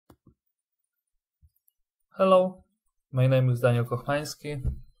Hello, my name is Daniel Kochmański.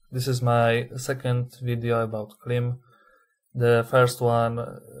 This is my second video about CLIM. The first one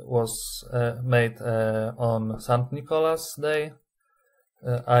was made on St. Nicholas Day.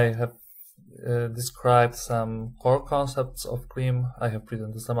 I have described some core concepts of CLIM. I have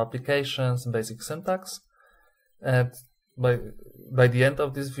presented some applications, basic syntax, and by the end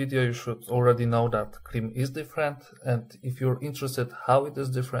of this video you should already know that CLIM is different, and if you're interested how it is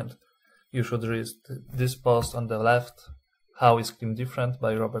different, you should read this post on the left, How is CLIM Different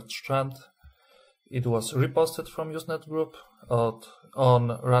by Robert Strand. It was reposted from Usenet group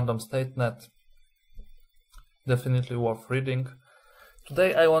on Random StateNet. Definitely worth reading.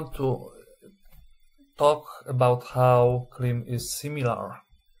 Today I want to talk about how CLIM is similar.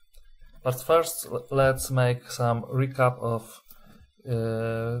 But first let's make some recap of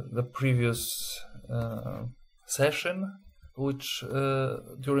the previous session,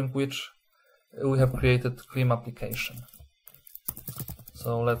 during which we have created CLIM application.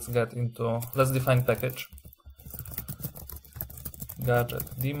 So let's define package gadget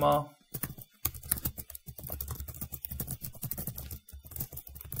demo.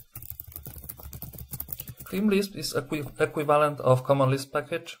 CLIM Lisp is equivalent of Common Lisp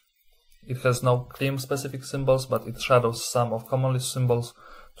package. It has no CLIM specific symbols, but it shadows some of Common Lisp symbols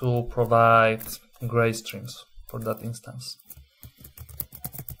to provide gray strings for that instance.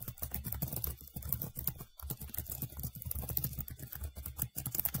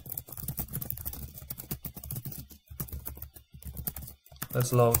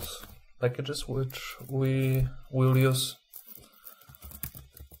 Let's load packages which we will use.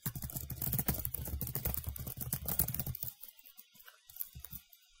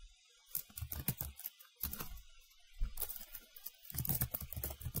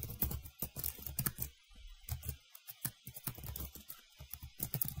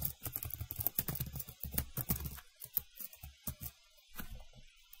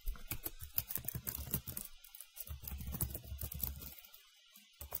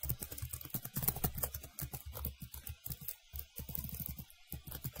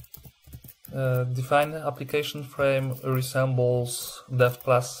 Define application frame resembles dev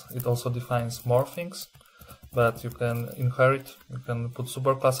class. It also defines more things, but you can inherit, you can put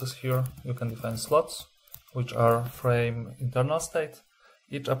superclasses here, you can define slots, which are frame internal state.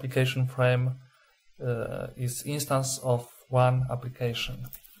 Each application frame is instance of one application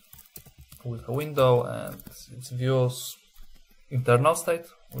with a window and its views internal state,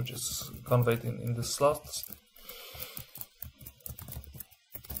 which is conveyed in the slots.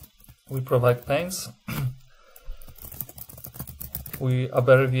 We provide panes. We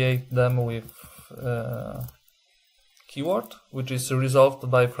abbreviate them with keyword, which is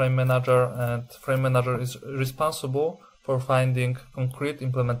resolved by frame manager, and frame manager is responsible for finding concrete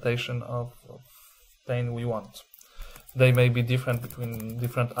implementation of pane we want. They may be different between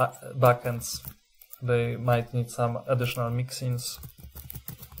different backends. They might need some additional mixins.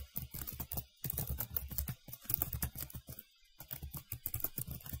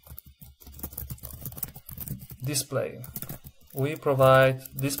 Display. We provide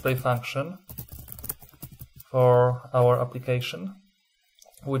display function for our application,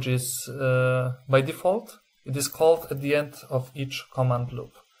 which is by default it is called at the end of each command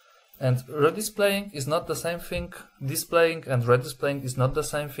loop. And redisplaying is not the same thing. Displaying and redisplaying is not the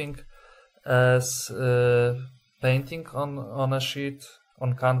same thing as painting on a sheet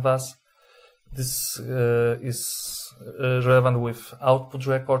on canvas. This is relevant with output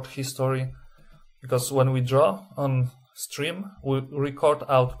record history, because when we draw on stream, we record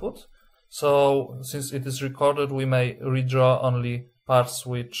output. So since it is recorded, we may redraw only parts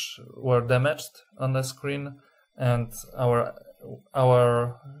which were damaged on the screen, and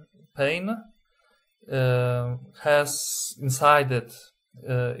our pane has inside it,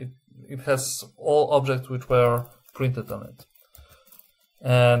 it has all objects which were printed on it.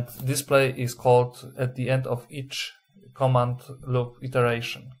 And display is called at the end of each command loop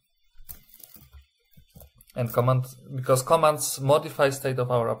iteration. And because commands modify state of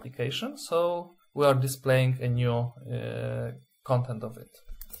our application, so we are displaying a new content of it.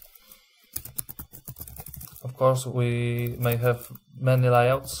 Of course, we may have many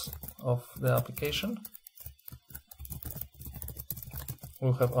layouts of the application.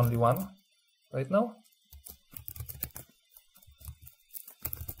 We'll have only one right now.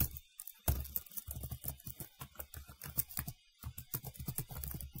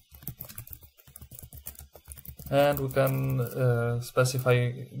 And we can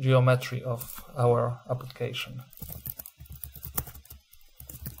specify geometry of our application.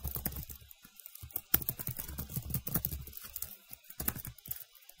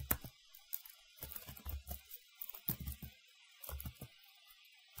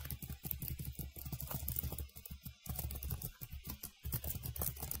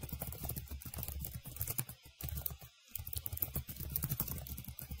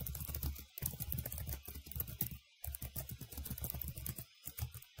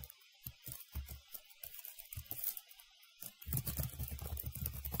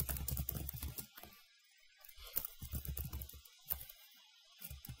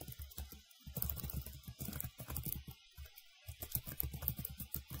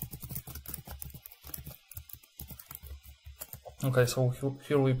 Okay, so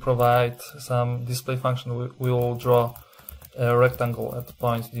here we provide some display function. We will draw a rectangle at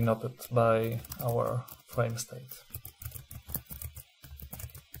points denoted by our frame state.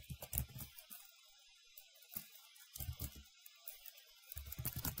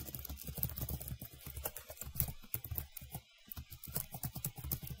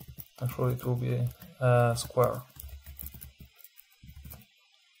 Actually, it will be a square.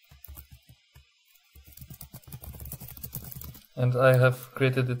 And I have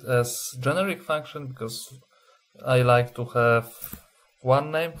created it as generic function because I like to have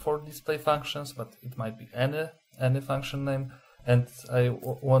one name for display functions, but it might be any function name, and I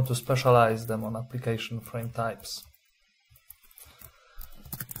want to specialize them on application frame types.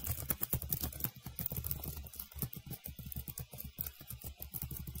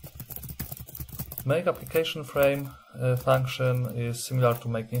 Make application frame function is similar to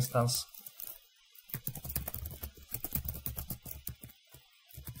make instance.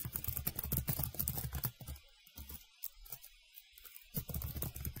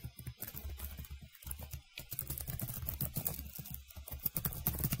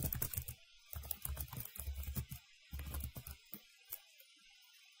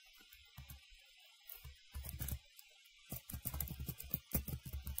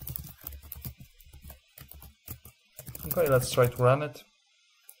 Okay, let's try to run it.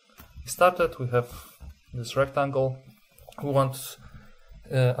 We started, we have this rectangle. We want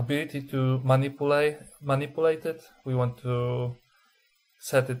ability to manipulate it. We want to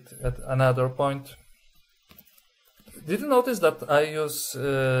set it at another point. Did you notice that I use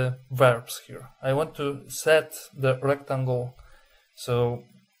verbs here? I want to set the rectangle. So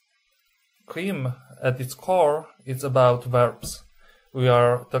CLIM at its core, it's about verbs. We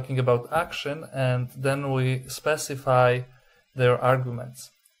are talking about action, and then we specify their arguments.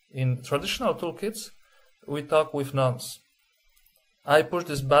 In traditional toolkits, we talk with nouns. I push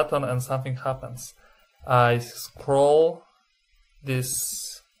this button and something happens. I scroll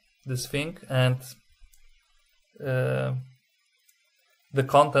this thing and the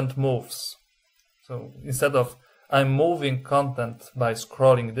content moves. So instead of I'm moving content by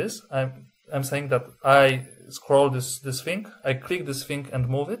scrolling this, I'm saying that I scroll this thing, I click this thing and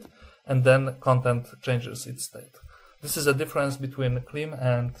move it, and then content changes its state. This is a difference between CLIM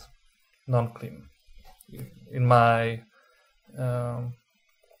and non-CLIM in my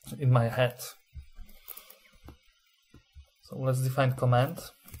head. So let's define command.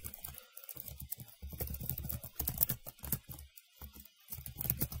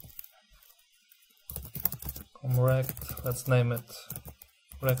 Rect, let's name it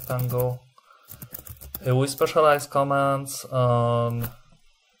rectangle. We specialize commands on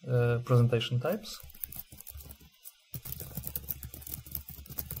presentation types.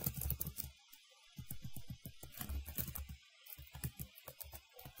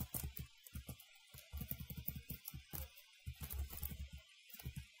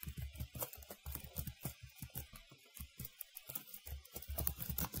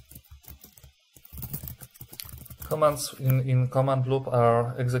 Commands in command loop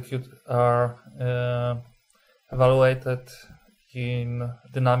are evaluated in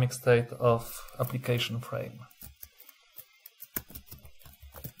dynamic state of application frame.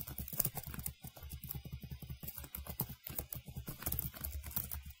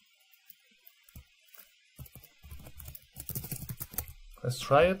 Let's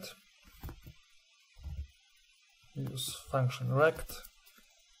try it. Use function rect.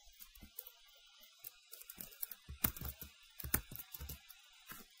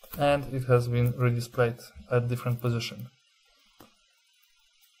 And it has been redisplayed at different position.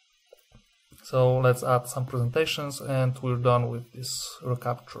 So let's add some presentations and we're done with this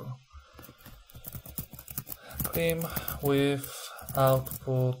recapture. CLIM with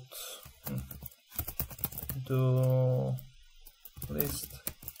output do list.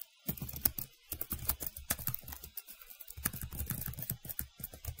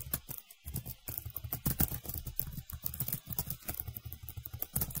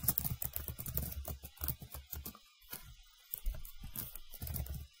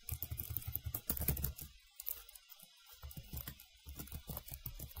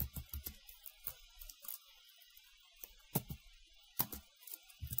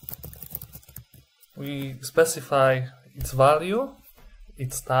 We specify its value,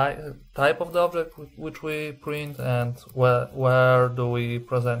 its type of the object which we print, and where do we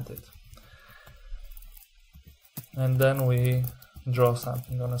present it. And then we draw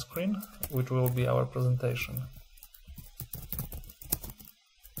something on a screen, which will be our presentation.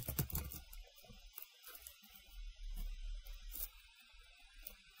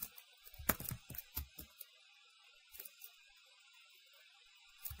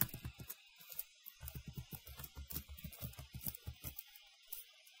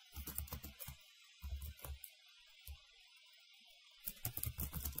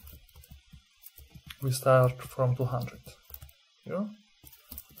 we start from 200 here.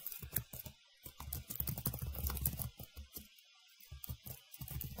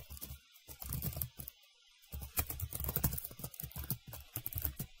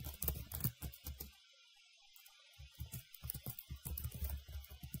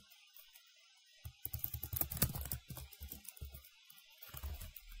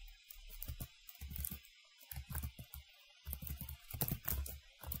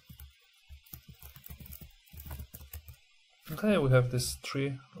 Okay, we have these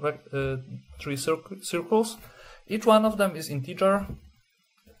three circles. Each one of them is integer.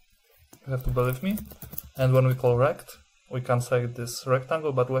 You have to believe me. And when we call rect, we can select this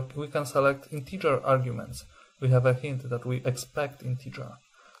rectangle, but we can select integer arguments. We have a hint that we expect integer.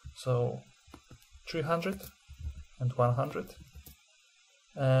 So 300 and 100.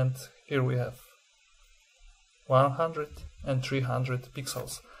 And here we have 100 and 300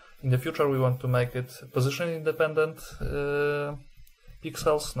 pixels. In the future, we want to make it position-independent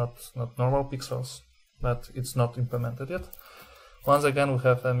pixels, not normal pixels, but it's not implemented yet. Once again, we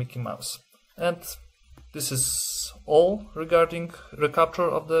have a Mickey Mouse. And this is all regarding recapture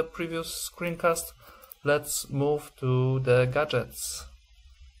of the previous screencast. Let's move to the gadgets.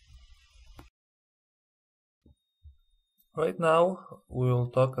 Right now, we'll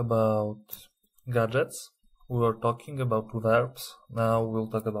talk about gadgets. We were talking about verbs, now we'll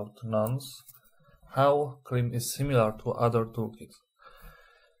talk about nouns, how CLIM is similar to other toolkits.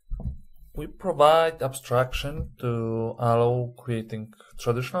 We provide abstraction to allow creating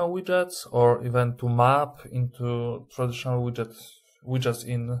traditional widgets or even to map into traditional widgets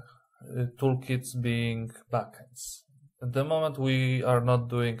in toolkits being backends. At the moment we are not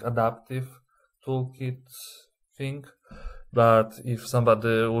doing adaptive toolkit thing. But if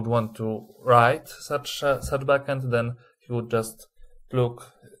somebody would want to write such backend, then he would just plug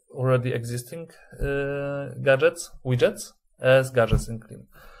already existing widgets as gadgets in CLIM.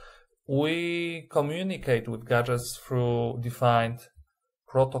 We communicate with gadgets through defined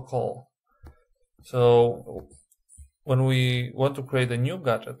protocol. So when we want to create a new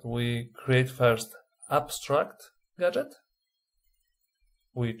gadget, we create first abstract gadget,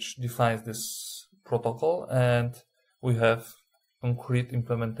 which defines this protocol, and we have concrete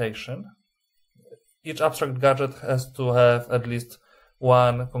implementation. Each abstract gadget has to have at least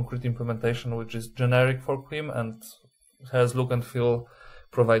one concrete implementation which is generic for CLIM and has look and feel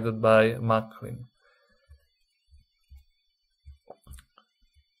provided by McCLIM.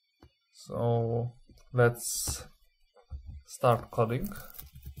 So let's start programming.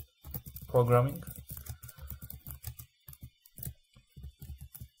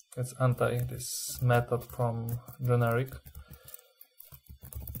 Let's enter this method from generic.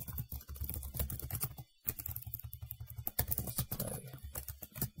 Display.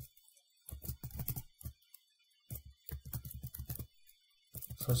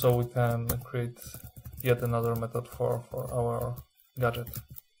 So we can create yet another method for our gadget.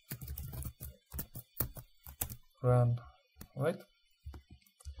 Run, right?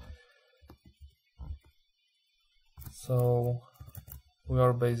 So we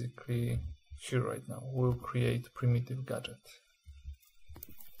are basically here right now. We'll create primitive gadget.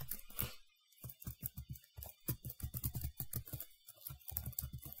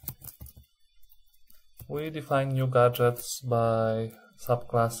 We define new gadgets by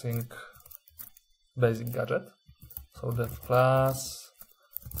subclassing basic gadget. So def class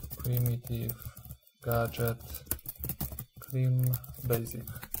primitive gadget CLIM basic.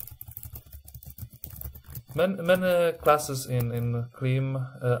 Many classes in CLIM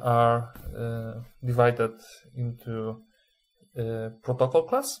are divided into protocol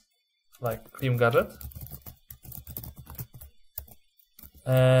class, like CLIM Gadget,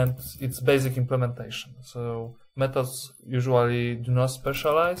 and its basic implementation. So methods usually do not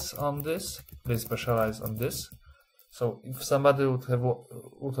specialize on this; they specialize on this. So if somebody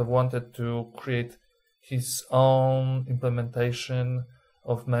would have wanted to create his own implementation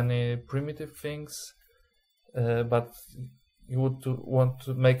of many primitive things, but you would want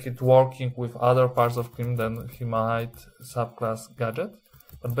to make it working with other parts of CLIM, then he might subclass gadget.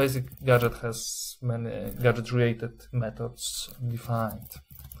 But basic gadget has many gadget-related methods defined.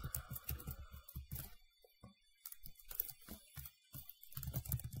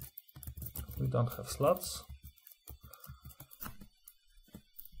 We don't have slots.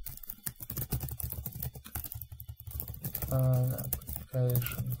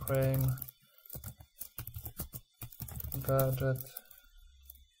 Application frame. Gadget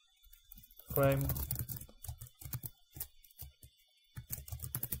frame.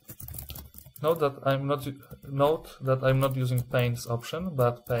 Note that I'm not using pane's option,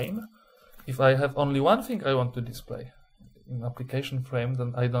 but pane. if I have only one thing I want to display in application frame,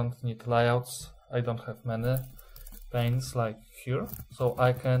 then I don't need layouts. I don't have many panes like here, so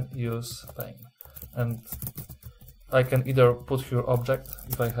I can use pane. And I can either put here object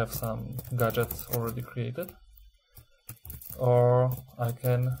if I have some gadget already created, or I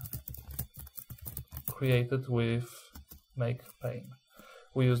can create it with make pane.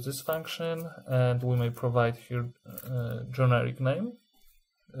 We use this function, and we may provide here generic name,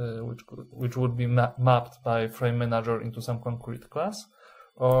 which would be mapped by frame manager into some concrete class,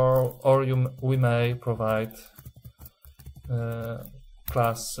 or we may provide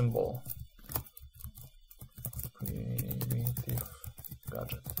class symbol, primitive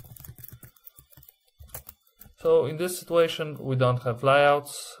gadget. So in this situation, we don't have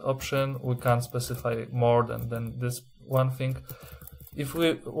layouts option. We can't specify more than this one thing. If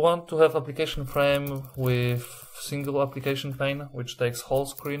we want to have application frame with single application pane, which takes whole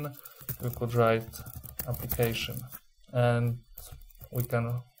screen, we could write application, and we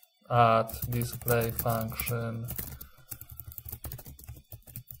can add display function,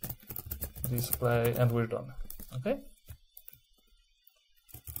 display, and we're done. Okay.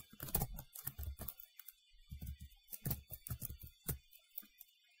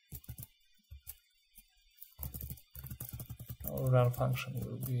 Our run function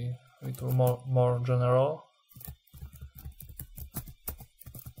will be a little more general.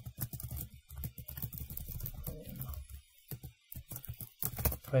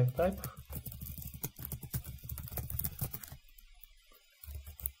 Frame type.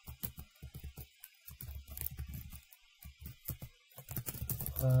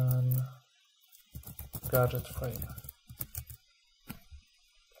 And gadget frame.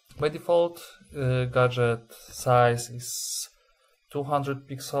 By default, gadget size is 200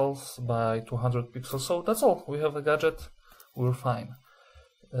 pixels by 200 pixels, so that's all. We have a gadget, we're fine.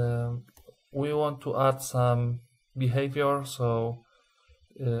 We want to add some behavior, so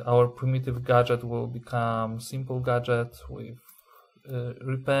our primitive gadget will become simple gadget with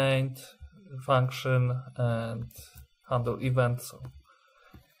repaint function and handle event, so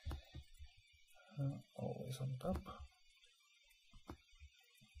always on top.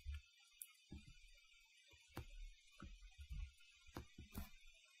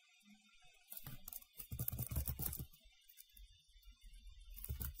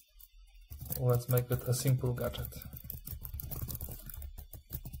 Let's make it a simple gadget.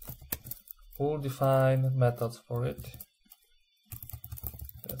 We'll define methods for it.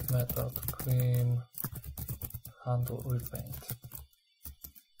 That method CLIM handle repaint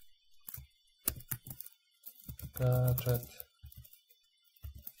gadget,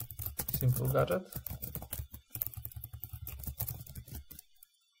 simple gadget,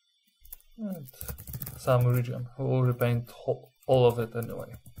 and some region. We'll repaint all of it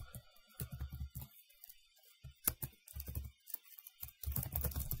anyway.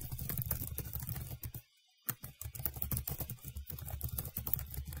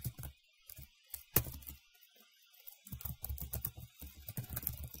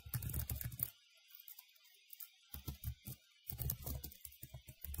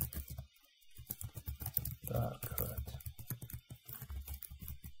 Dark red.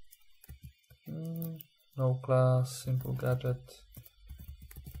 No class, simple gadget.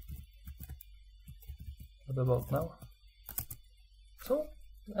 What about now? So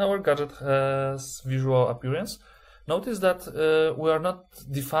our gadget has visual appearance. Notice that we are not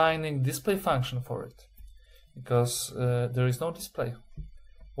defining display function for it because there is no display.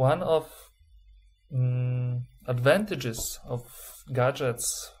 One of advantages of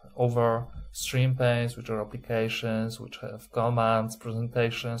gadgets over stream panes, which are applications, which have commands,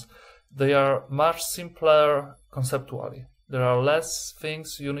 presentations, they are much simpler conceptually. There are less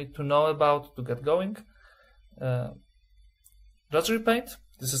things you need to know about to get going. Just repaint.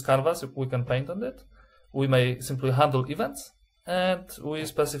 This is canvas, we can paint on it. We may simply handle events, and we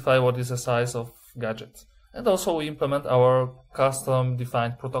specify what is the size of gadget. And also we implement our custom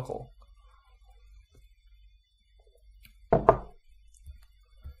defined protocol.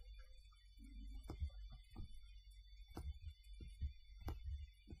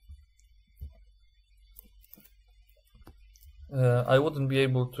 I wouldn't be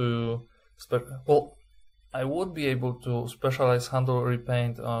able to I would be able to specialize handle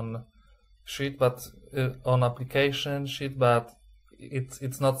repaint on sheet, but on application sheet, but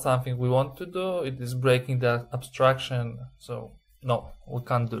it's not something we want to do. It is breaking the abstraction, so no, we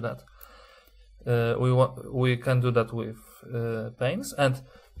can't do that. We can do that with panes, and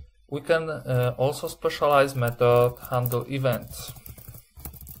we can also specialize method handle event.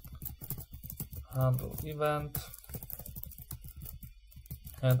 Handle event.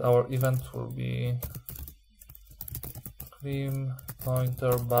 and our event will be CLIM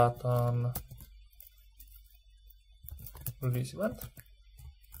pointer button release event.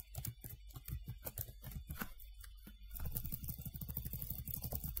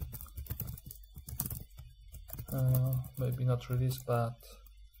 Maybe not release, but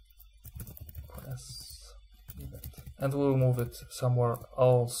press event, and we'll move it somewhere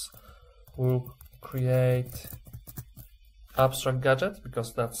else. We'll create abstract gadget,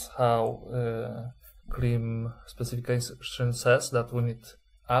 because that's how CLIM specification says that we need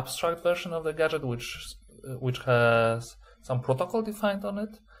abstract version of the gadget, which has some protocol defined on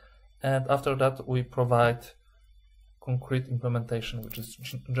it, and after that we provide concrete implementation, which is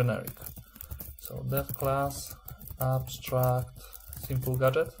generic. So dev class abstract simple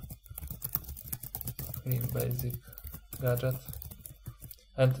gadget, CLIM basic gadget,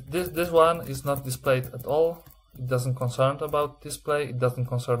 and this one is not displayed at all. It doesn't concern about display, it doesn't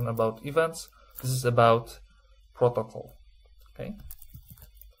concern about events. This is about protocol. Okay.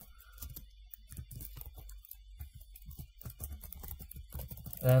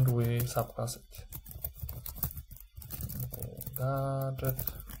 And we subclass it. Simple gadget.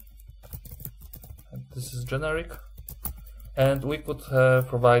 And this is generic. And we could have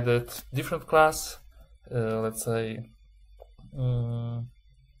provided different class, let's say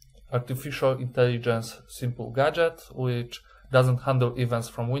artificial intelligence simple gadget, which doesn't handle events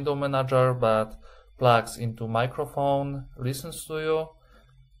from window manager, but plugs into microphone, listens to you,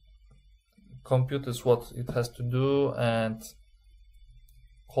 computes what it has to do, and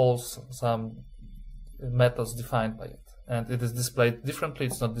calls some methods defined by it. And it is displayed differently.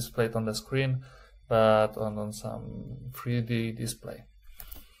 It's not displayed on the screen, but on some 3D display.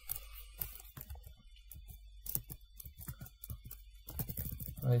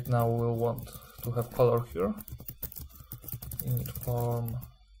 Right now we'll want to have color here. Image form,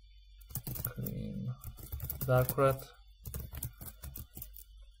 CLIM dark red.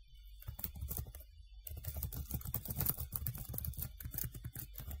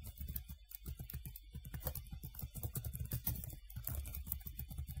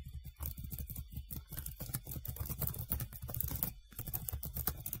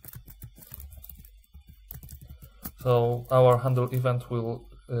 So our handle event will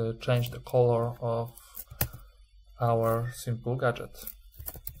change the color of our simple gadget.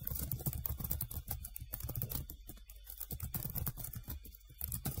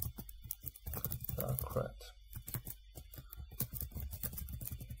 Dark red.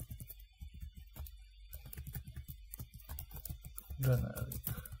 Generic.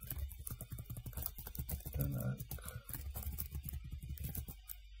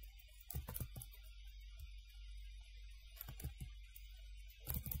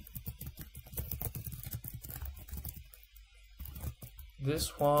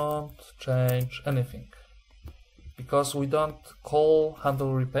 This won't change anything because we don't call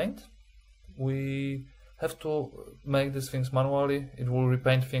handle repaint. We have to make these things manually. It will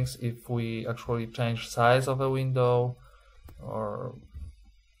repaint things if we actually change size of a window or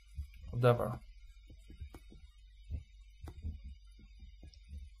whatever.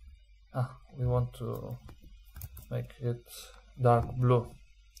 We want to make it dark blue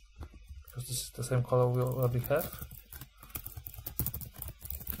because this is the same color we already have.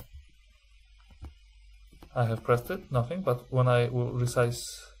 I have pressed it, nothing, but when I will resize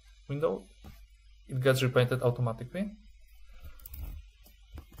window, it gets repainted automatically.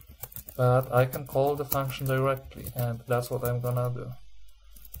 But I can call the function directly, and that's what I'm gonna do.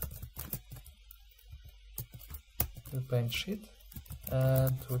 Repaint sheet,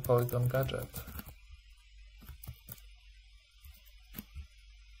 and we call it on gadget.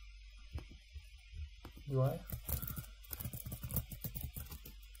 Do I?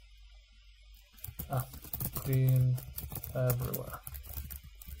 CLIM everywhere.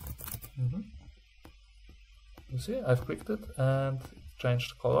 You see, I've clicked it and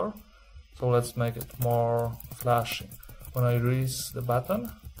changed color. So let's make it more flashy. When I release the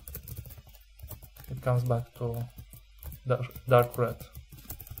button, it comes back to dark red.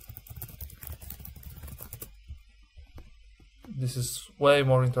 This is way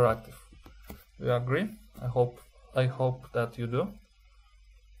more interactive. Do you agree? I hope that you do.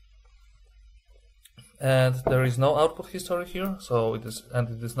 And there is no output history here, so it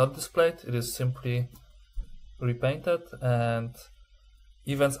is not displayed. It is simply repainted, and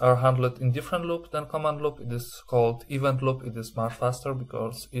events are handled in different loop than command loop. It is called event loop. It is much faster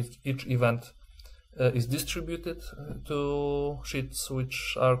because each event is distributed to sheets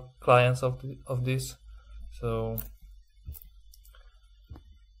which are clients of this. So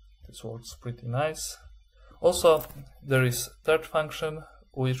this works pretty nice. Also, there is third function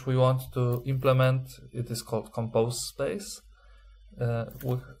which we want to implement, it is called compose space.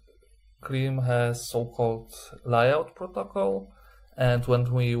 CLIM has so-called layout protocol, and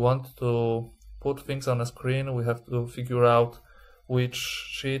when we want to put things on a screen, we have to figure out which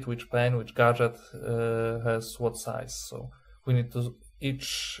sheet, which pane, which gadget has what size. So we need to,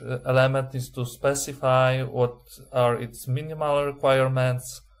 each element needs to specify what are its minimal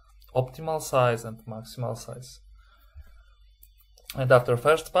requirements, optimal size, and maximal size. And after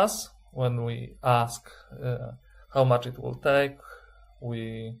first pass, when we ask how much it will take,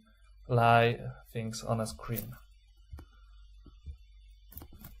 we lay things on a screen.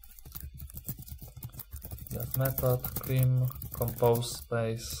 That method, CLIM compose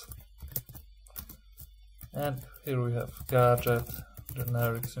space, and here we have gadget,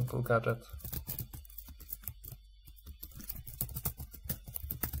 generic simple gadget.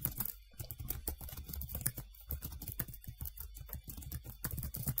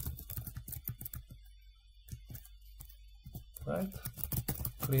 Right,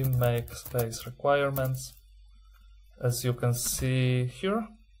 CLIM make space requirements. As you can see here,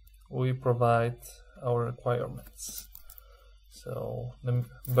 we provide our requirements. So the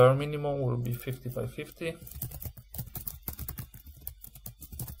bare minimum will be 50 by 50.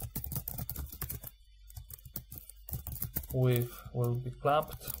 Width will be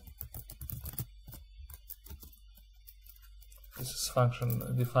clamped. This is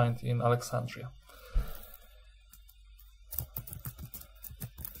function defined in Alexandria.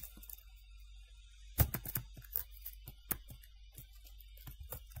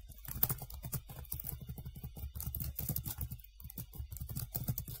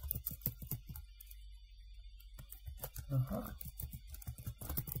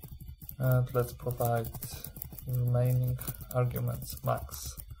 And let's provide remaining arguments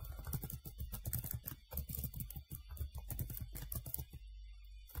max.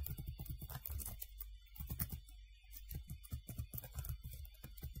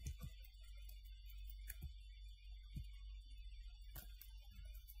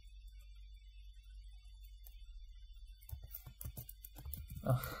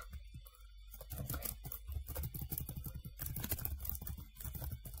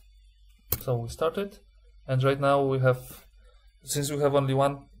 So we started, and right now we have, since we have only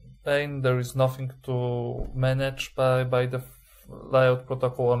one pane, there is nothing to manage by the layout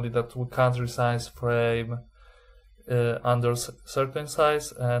protocol, only that we can't resize frame under certain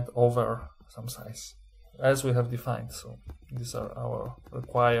size and over some size, as we have defined. So these are our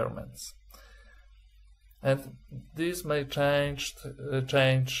requirements, and these may change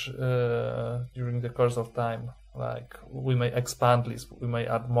during the course of time. Like we may expand list, we may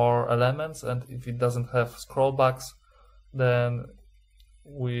add more elements, and if it doesn't have scrollbacks, then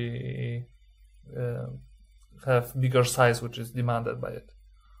we have bigger size which is demanded by it.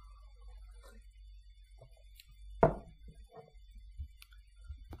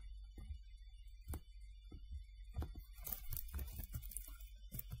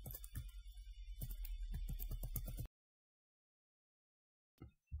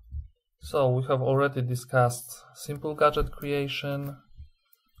 So we have already discussed simple gadget creation.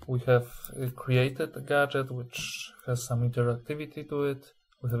 We have created a gadget which has some interactivity to it.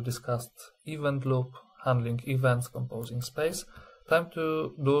 We have discussed event loop, handling events, composing space. Time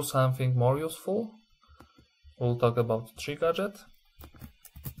to do something more useful. We'll talk about tree gadget.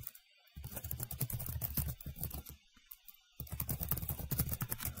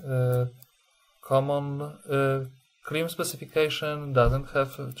 CLIM specification doesn't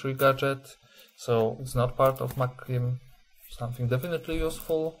have a tree gadget, so it's not part of McCLIM. Something definitely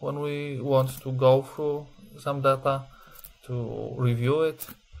useful when we want to go through some data to review it.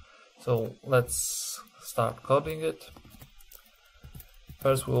 So let's start coding it.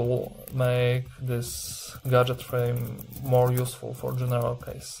 First we'll make this gadget frame more useful for general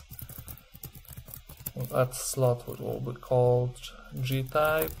case. We'll add slot which will be called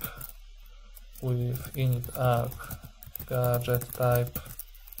gtype with init arg gadget type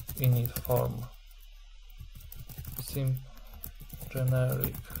init form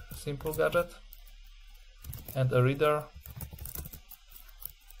generic simple gadget, and a reader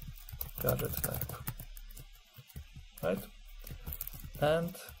gadget type, right?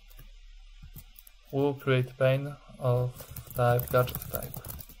 And we'll create pane of type gadget type.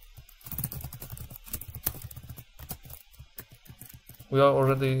 We are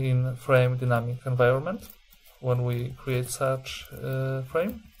already in frame dynamic environment when we create such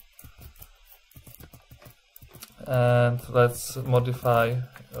frame. And let's modify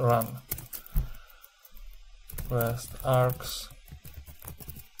run. Rest args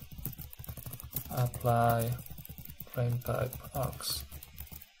apply frame type args.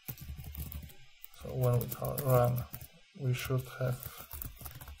 when we run, we should have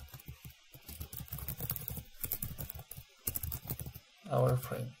our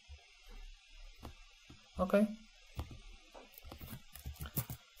frame. Okay.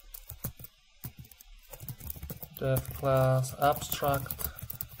 Def class abstract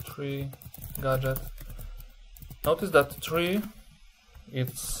tree gadget. Notice that tree,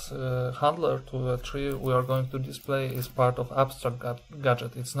 its handler to a tree we are going to display, is part of abstract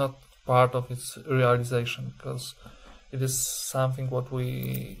gadget. It's not part of its realization because it is something what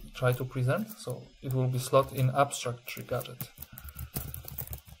we try to present, so it will be slot in abstract tree gadget.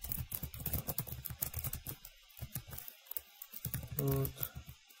 Root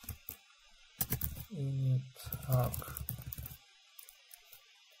init arc.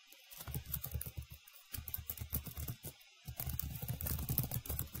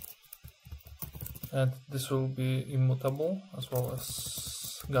 And this will be immutable as well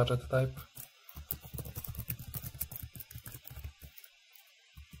as gadget type.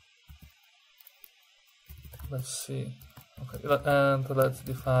 Let's see. Okay, and let's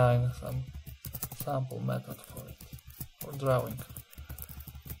define some sample method for it, for drawing.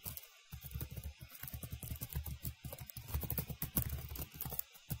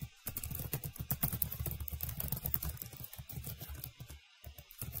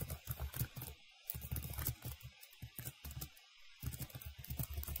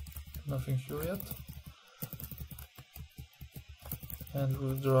 Nothing here yet. And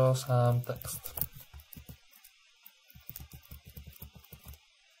we'll draw some text.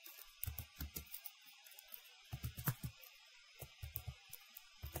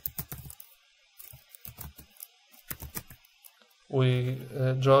 We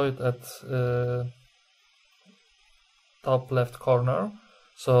draw it at top left corner,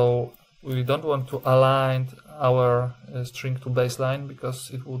 so we don't want to align our string to baseline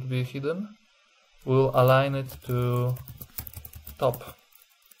because it would be hidden. We'll align it to top.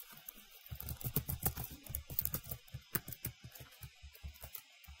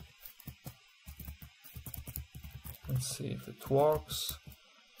 Let's see if it works.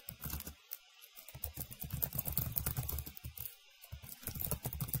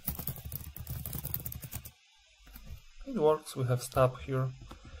 It works, we have stop here.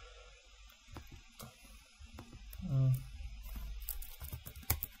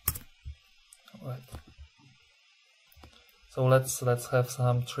 Right. So let's have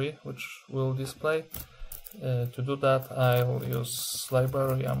some tree which will display. To do that, I'll use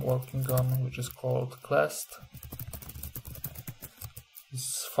library I'm working on, which is called class.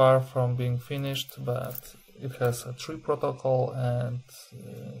 It's far from being finished, but it has a tree protocol, and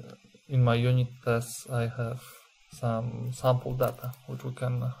in my unit tests I have some sample data which we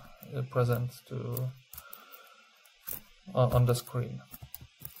can present to on the screen.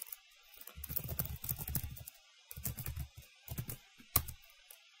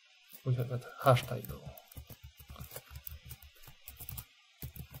 We have a hash table.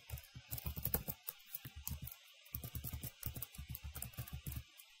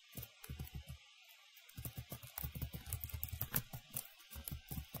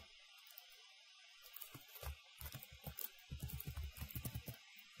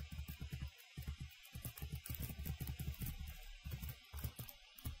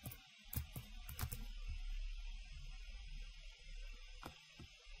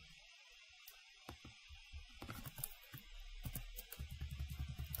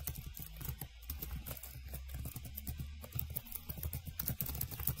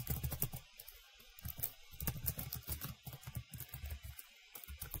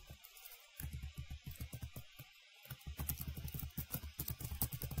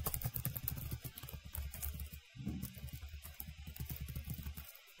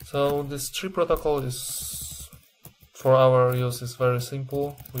 So this tree protocol is, for our use, is very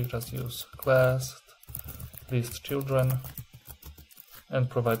simple. We just use class, list children, and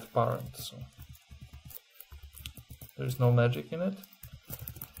provide parent. So there is no magic in it.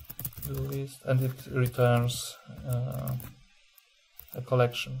 Do list, and it returns a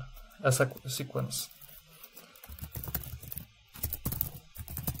collection, a sequence.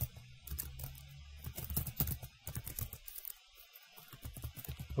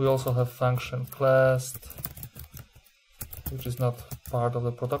 We also have function class, which is not part of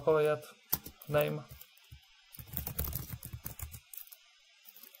the protocol yet, name.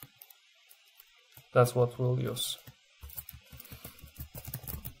 That's what we'll use.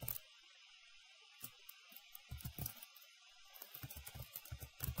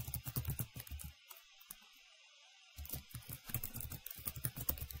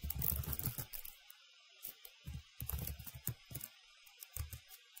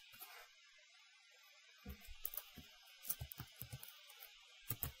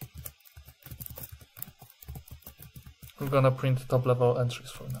 We're gonna print top level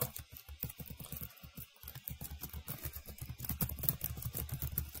entries for now.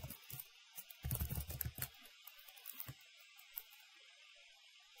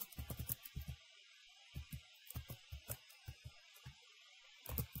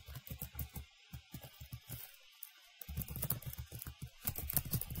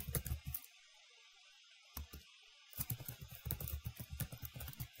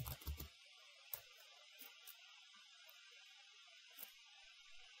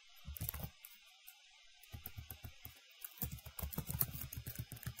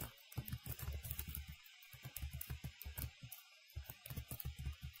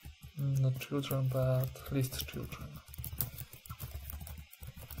 Not children, but list children.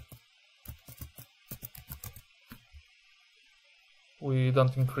 We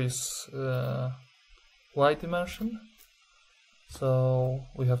don't increase y dimension, so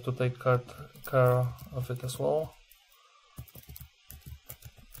we have to take care of it as well.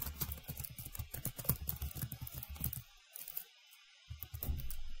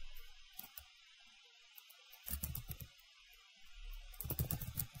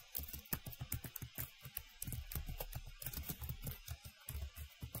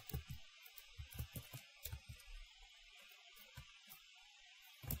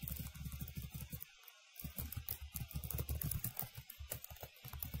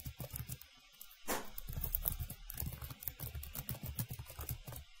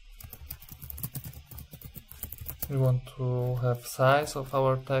 We want to have size of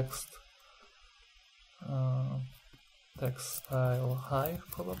our text, text style high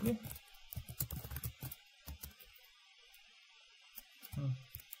probably.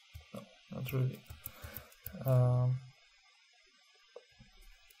 No, not really.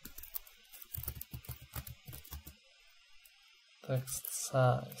 Text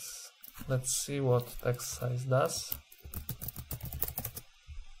size. Let's see what text size does.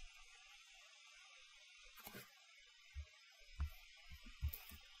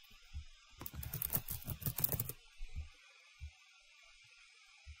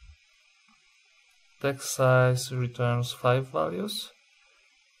 Text size returns 5 values: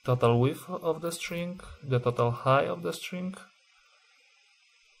 total width of the string, the total height of the string,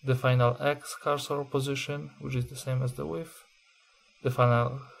 the final x cursor position, which is the same as the width, the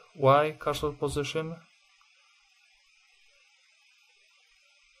final y cursor position,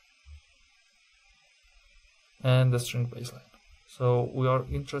 and the string baseline. So we are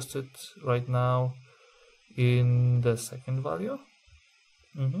interested right now in the second value.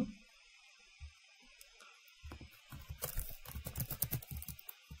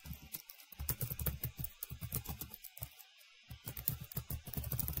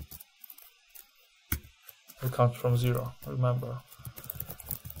 We count from 0, remember.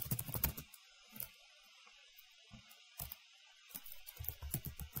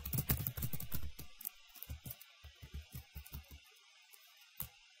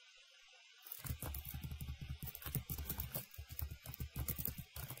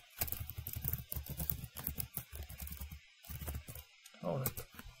 Alright.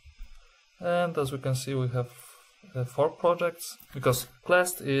 And as we can see, we have 4 projects, because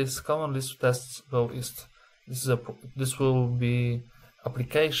class is common list tests go ist. This will be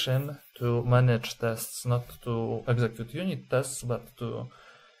application to manage tests, not to execute unit tests, but to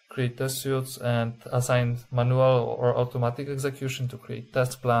create test suites and assign manual or automatic execution to create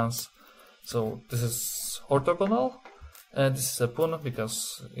test plans. So this is orthogonal, and this is a pane,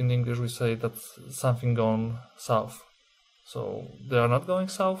 because in English we say that something gone south. So they are not going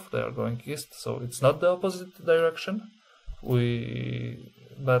south, they are going east, so it's not the opposite direction.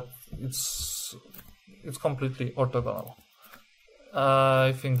 But it's completely orthogonal.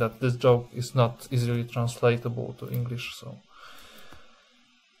 I think that this joke is not easily translatable to English, so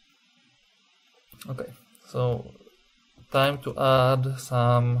okay, so time to add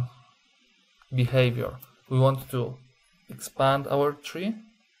some behavior. We want to expand our tree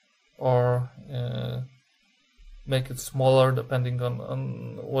or make it smaller depending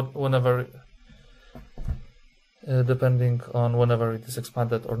on whenever it is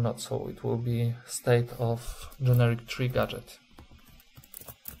expanded or not. So it will be state of generic tree gadget.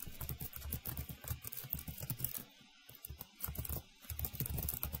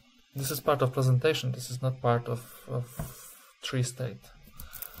 This is part of presentation. This is not part of tree state.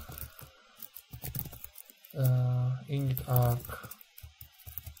 Init arc,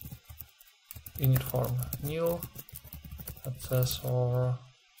 init form new accessor.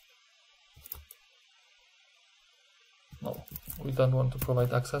 No, we don't want to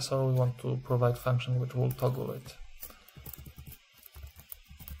provide accessor, we want to provide function which will toggle it.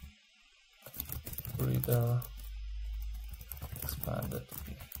 Reader expanded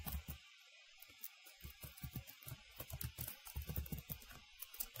P.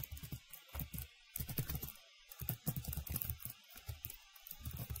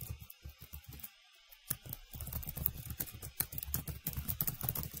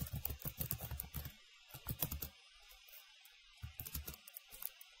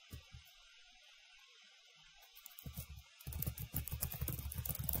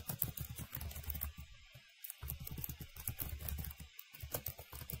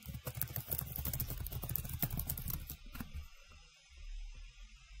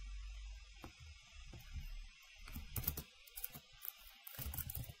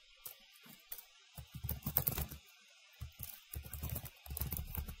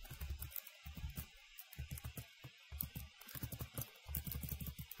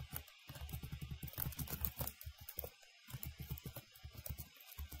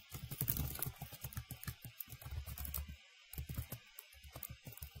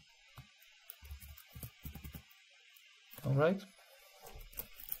 All right.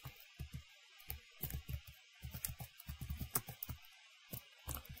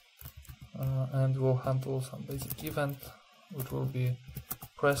 And we'll handle some basic event, which will be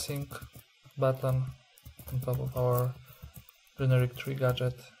pressing button on top of our generic tree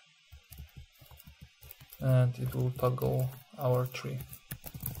gadget, and it will toggle our tree.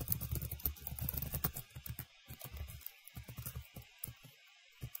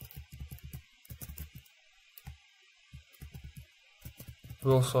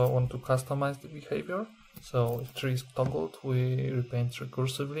 We also want to customize the behavior, so if tree is toggled, we repaint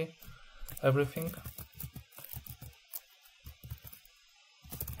recursively everything.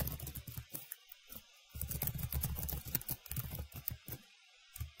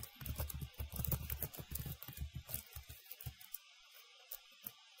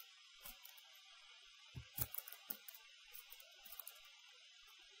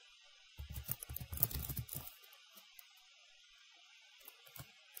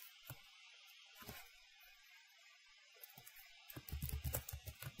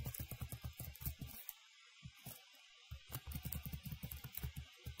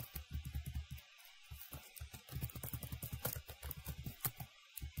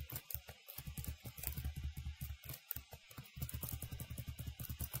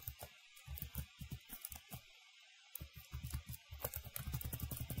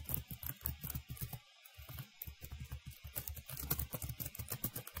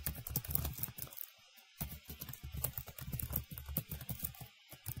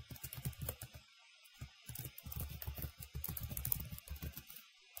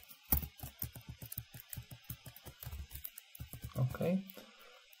 Okay,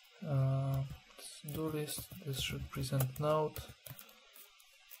 let's do this. This should present node,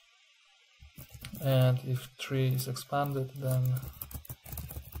 and if tree is expanded, then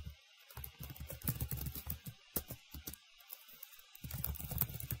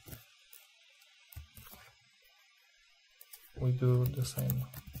we do the same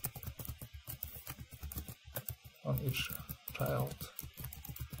on each child.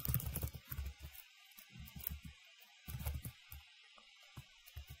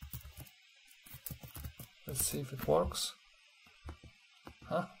 Let's see if it works.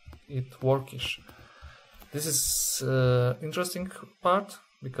 It workish. This is interesting part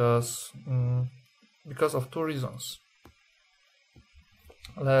because of two reasons.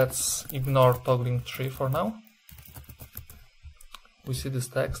 Let's ignore toggling tree for now. We see this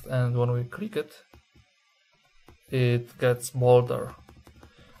text, and when we click it, it gets bolder.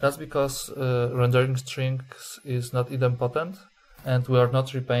 That's because rendering strings is not idempotent, and we are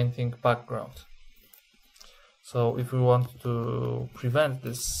not repainting background. So if we want to prevent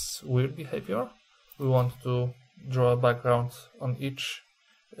this weird behavior, we want to draw a background on each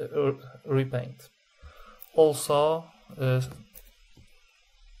repaint. Also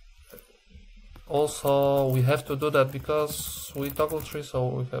we have to do that because we toggle tree, so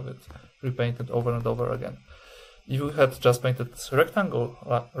we have it repainted over and over again. If we had just painted rectangle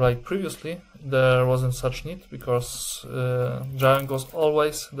like previously, there wasn't such need because drawing was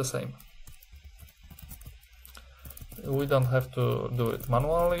always the same. We don't have to do it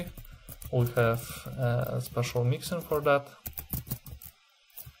manually. We have a special mixin for that.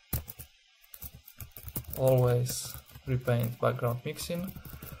 Always repaint background mixin.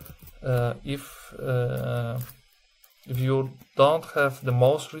 If you don't have the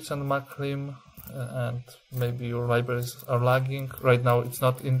most recent McCLIM and maybe your libraries are lagging, right now it's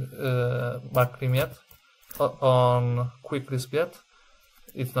not in McCLIM yet, on QuickLisp yet.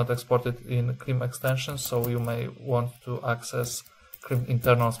 It's not exported in CLIM extension, so you may want to access CLIM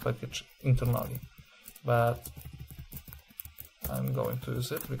internals package internally. But I'm going to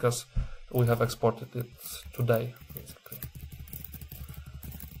use it because we have exported it today, basically.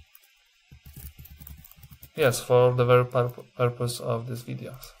 Yes, for the very purpose of this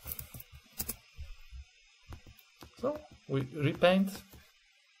video. So we repaint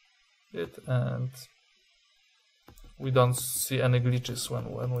it, and we don't see any glitches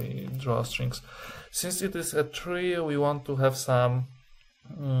when we draw strings. Since it is a tree, we want to have some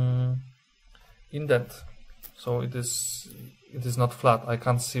indent, so it is not flat. I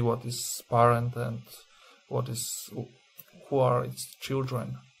can't see what is parent and who are its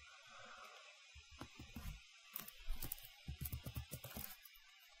children.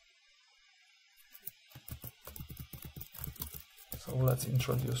 So let's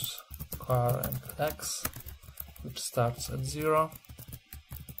introduce current x, which starts at 0.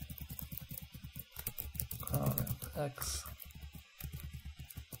 Current x.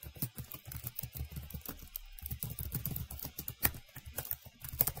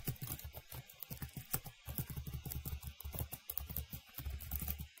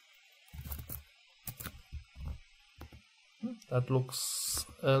 That looks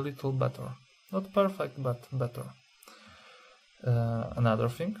a little better. Not perfect, but better. Another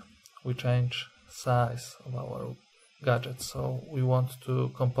thing, we change size of our gadget, so we want to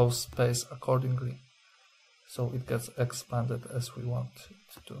compose space accordingly, so it gets expanded as we want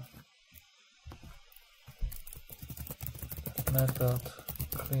it to. Method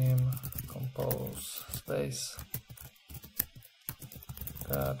CLIM compose space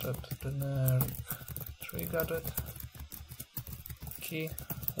gadget generic tree gadget key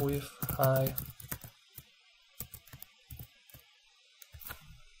width high.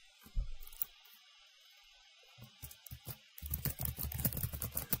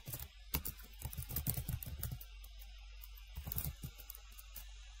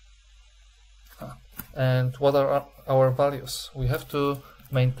 And what are our values? We have to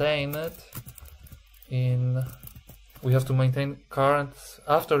maintain it in. We have to maintain current.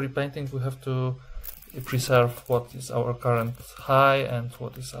 After repainting, we have to preserve what is our current high and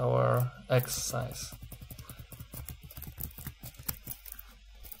what is our X size.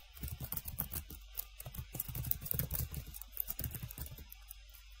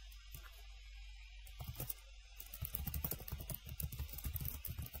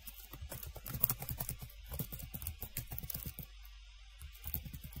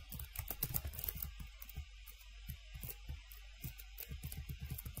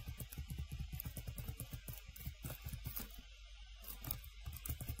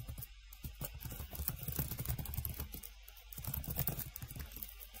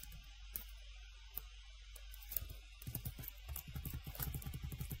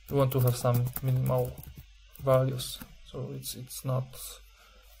 We want to have some minimal values, so it's not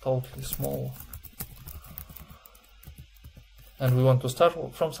totally small. And we want to start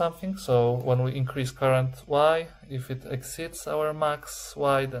from something, so when we increase current y, if it exceeds our max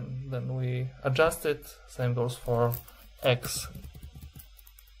y, then we adjust it. Same goes for x.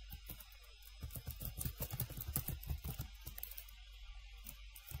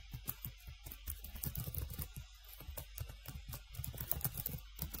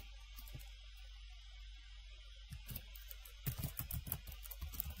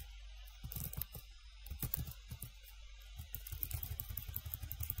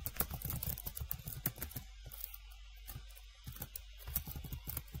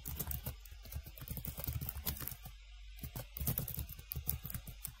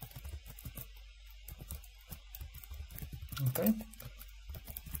 Okay,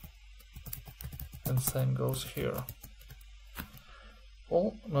 and same goes here.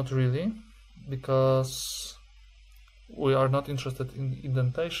 Well, not really, because we are not interested in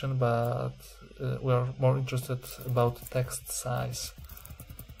indentation, but we are more interested about text size.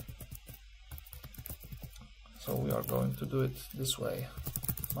 So we are going to do it this way: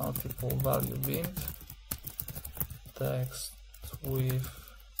 multiple value bind, text width,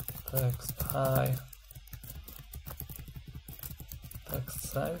 text high, text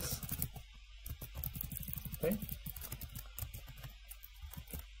size. Okay,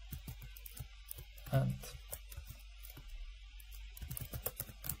 and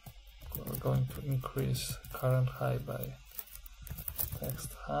we're going to increase current high by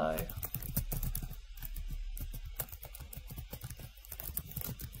text high.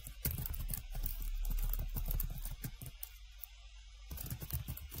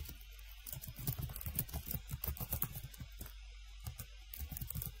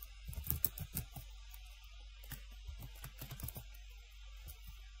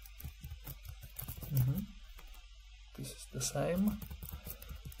 This is the same,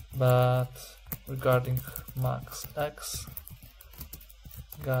 but regarding max x,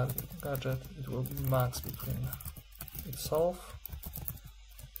 gadget, it will be max between itself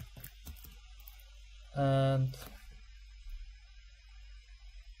and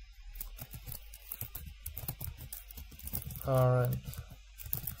parent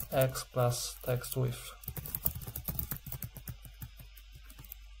x plus text width.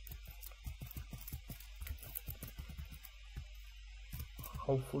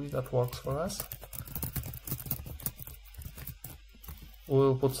 Hopefully that works for us.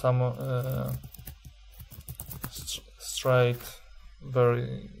 We'll put some straight,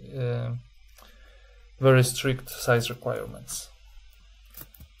 very strict size requirements.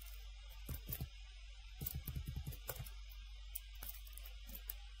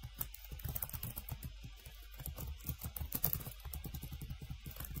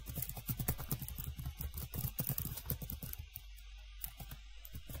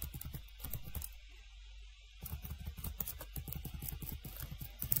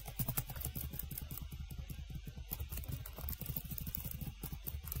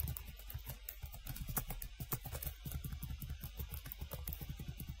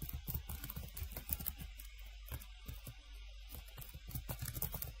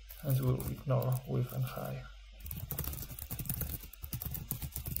 And we'll ignore width and high.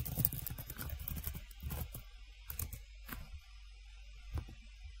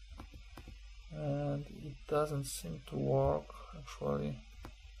 And it doesn't seem to work actually.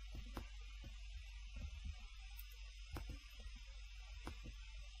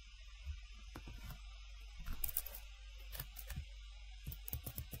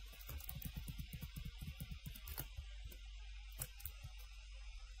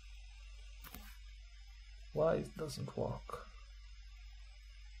 Why it doesn't work?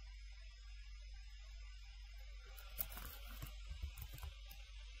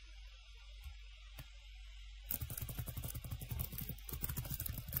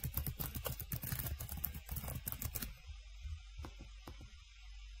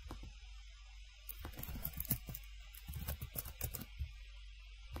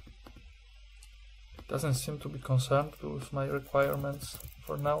 It doesn't seem to be concerned with my requirements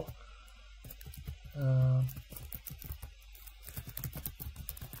for now.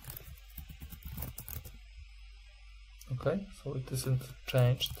 Okay, so it isn't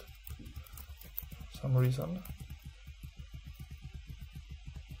changed for some reason.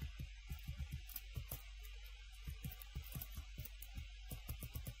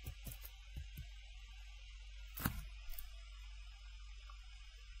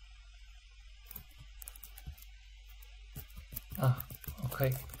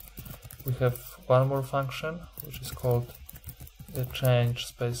 Okay. We have one more function which is called the change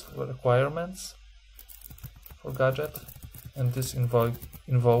space requirements for gadget, and this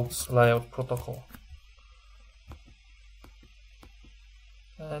invokes layout protocol.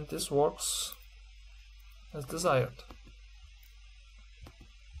 And this works as desired.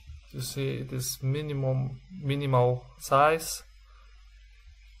 You see it is minimal size,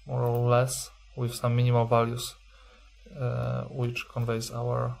 more or less, with some minimal values which conveys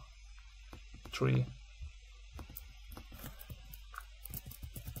our tree.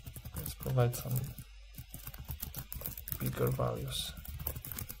 Let's provide some bigger values.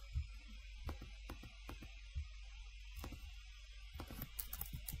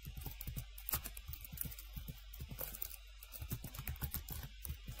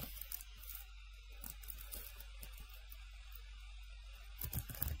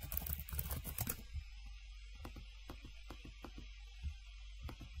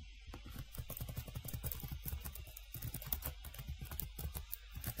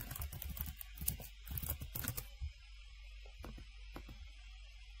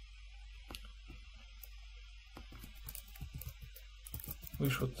 We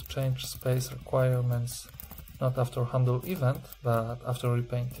should change space requirements not after handle event, but after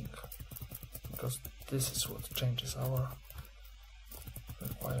repainting, because this is what changes our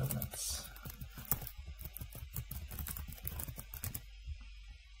requirements.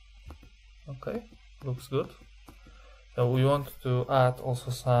 Okay, looks good. So we want to add also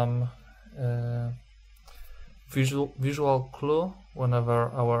some visual clue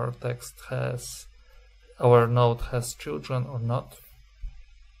whenever our node has children or not.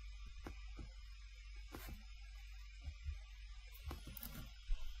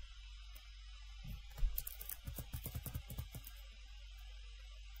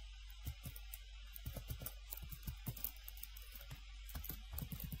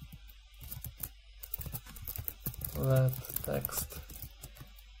 Let text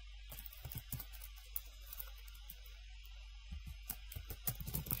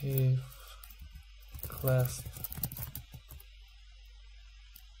if class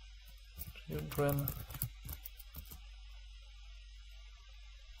children.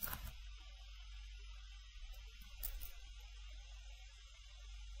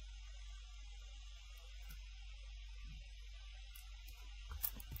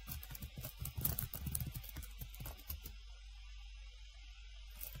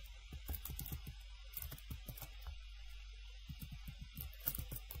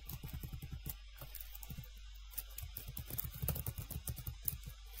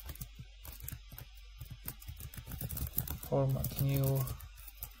 Format new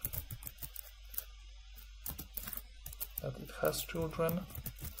that it has children.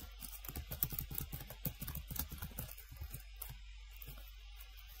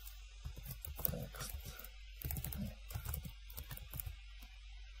 Text.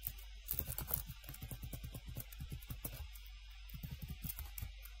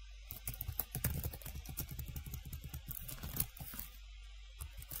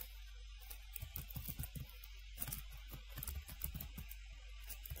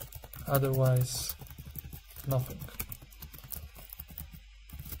 Otherwise, nothing.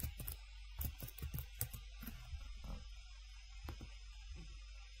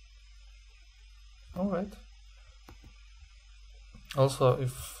 All right. Also,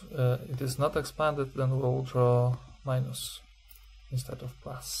 if it is not expanded, then we'll draw minus instead of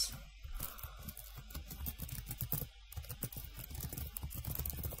plus.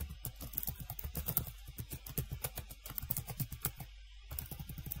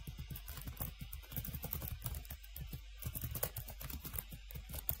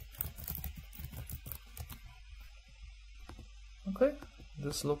 Okay,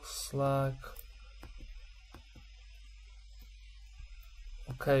 this looks like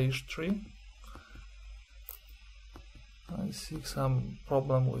okayish tree. I see some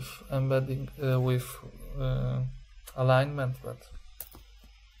problem with embedding with alignment, but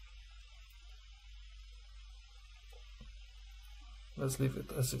let's leave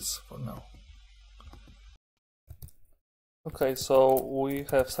it as is for now. Okay, so we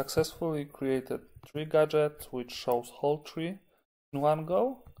have successfully created tree gadget which shows whole tree in one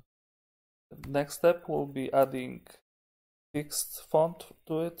go. The next step will be adding fixed font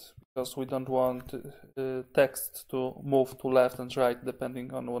to it, because we don't want text to move to left and right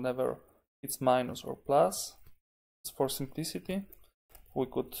depending on whenever it's minus or plus. It's for simplicity. We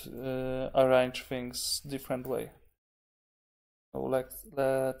could arrange things different way. So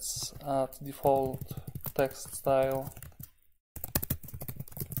let's add default text style.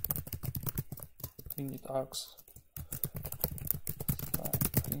 Init args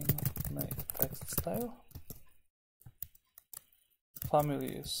make text style. Family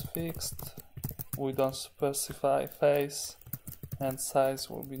is fixed. We don't specify face, and size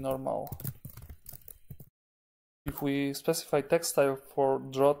will be normal. If we specify text style for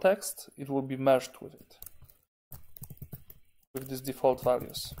draw text, it will be merged with it, with these default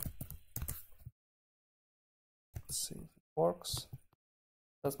values. Let's see if it works.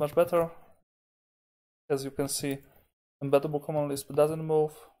 That's much better. As you can see, embeddable command list doesn't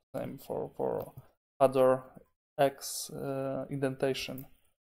move. Same for other X indentation.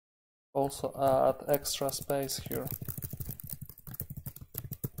 Also add extra space here.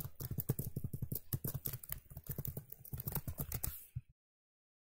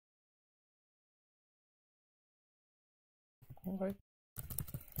 All right.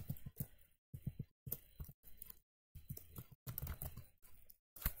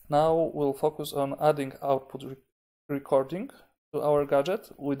 Now we'll focus on adding output recording to our gadget.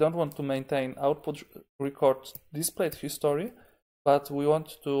 We don't want to maintain output record displayed history, but we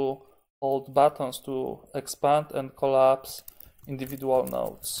want to hold buttons to expand and collapse individual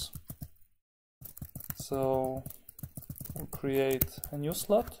nodes. So we'll create a new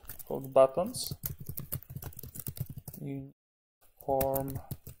slot called buttons in form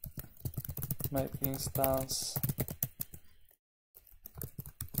make instance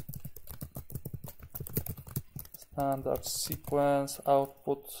standard sequence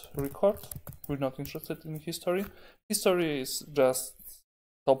output record. We're not interested in history. History is just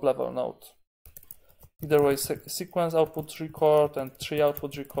top level node. Either way, sequence output record and tree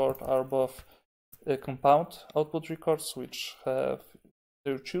output record are both compound output records which have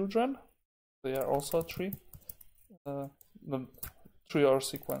their children. They are also a tree, tree or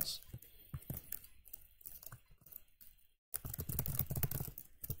sequence.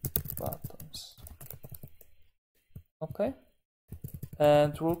 Buttons. Okay,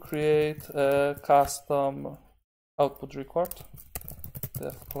 and we'll create a custom output record.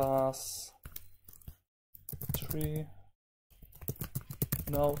 Def class tree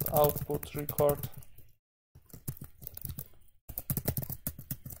node output record.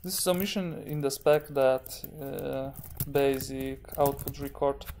 This is omission in the spec that basic output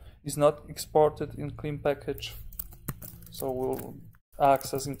record is not exported in CLIM package, so will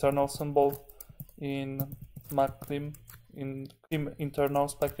act as internal symbol in McCLIM in CLIM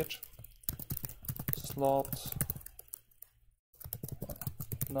internals package. Slot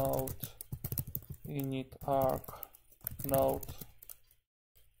node init arc node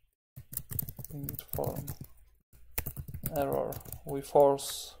init form error. We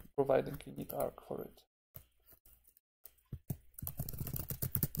force providing init arc for it.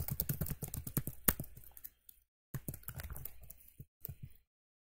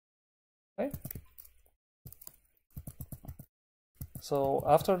 Okay. So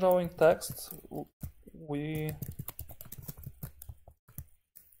after drawing text, we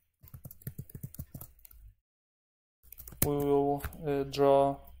will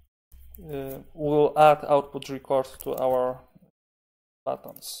we'll add output record to our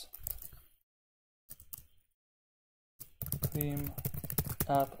buttons. CLIM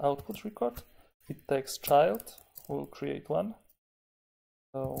add output record. It takes child. We'll create one.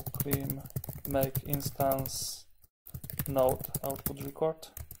 So CLIM make instance node output record.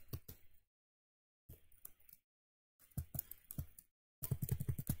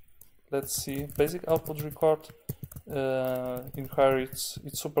 Let's see. Basic output record inherits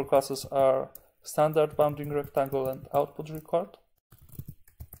its superclasses are standard bounding rectangle and output record.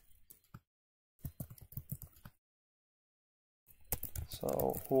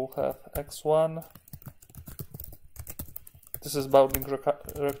 So we'll have x1. This is bounding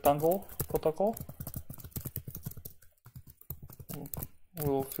rectangle protocol.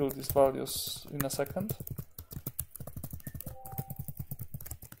 We'll fill these values in a second.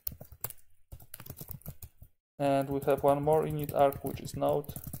 And we have one more init arc, which is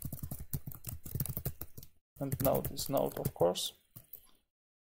node. And node is node, of course.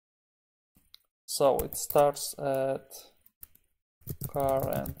 So it starts at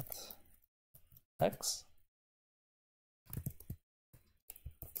current x.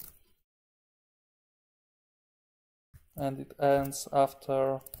 And it ends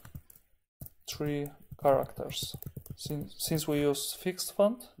after 3 characters. Since we use fixed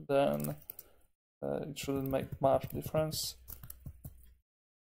font, then it shouldn't make much difference.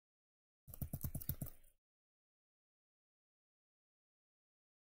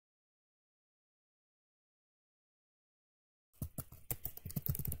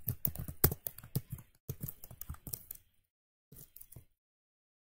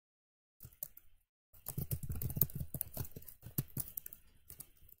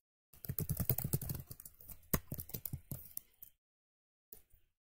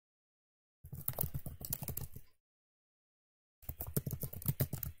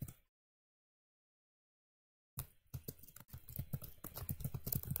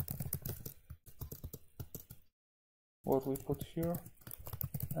 What we put here,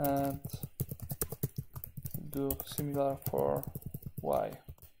 and do similar for y.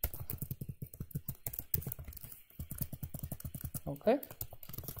 Okay,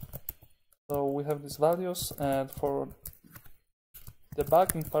 so we have these values, and for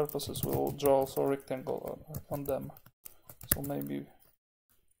debugging purposes we will draw also a rectangle on them. So maybe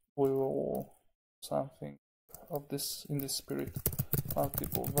we will do something of this in this spirit.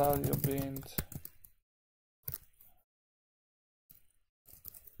 Multiple value bind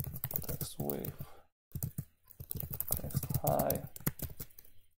text width, text height,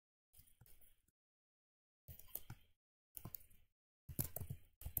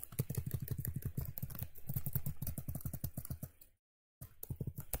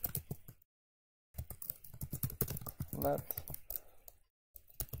 let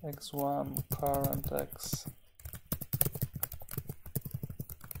x1 current x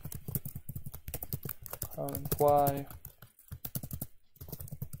current y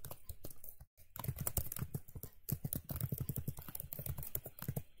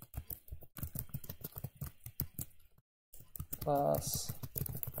plus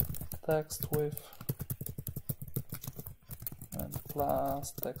text width and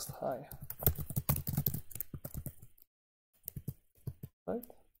plus text height. Right?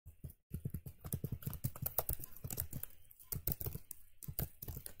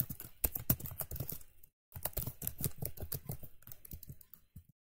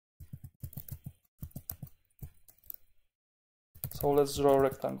 So let's draw a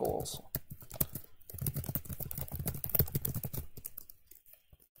rectangle also.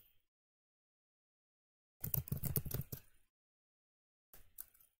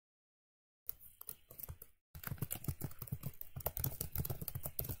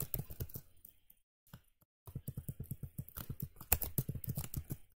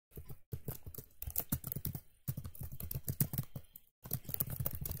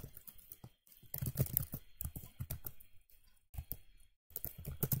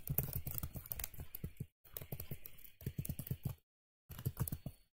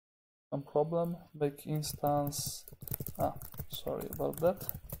 some problem. Make instance. Sorry about that.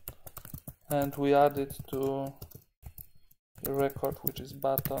 And we add it to the record, which is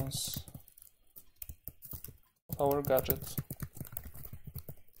buttons of our gadget.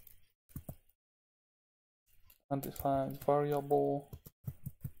 Undefined variable.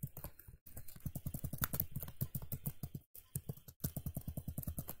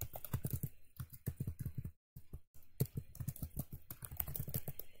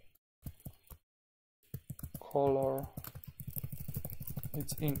 Color.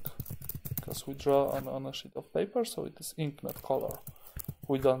 It's ink, because we draw on a sheet of paper, so it is ink, not color.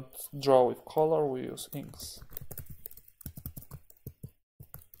 We don't draw with color, we use inks.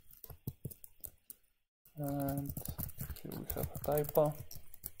 And here we have a typo.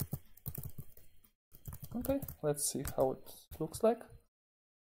 Okay, let's see how it looks like.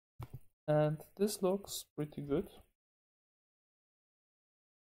 And this looks pretty good.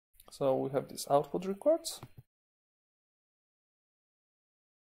 So we have these output records.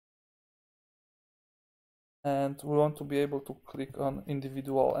 And we want to be able to click on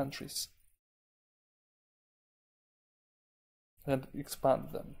individual entries and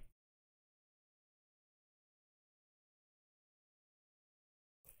expand them.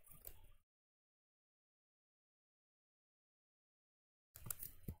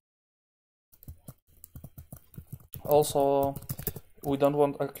 Also, we don't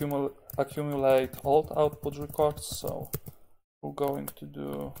want to accumulate old output records, so we're going to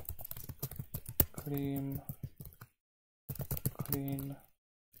do CLIM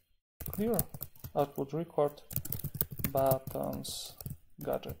clear output record buttons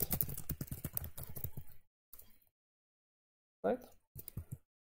gadget. Right?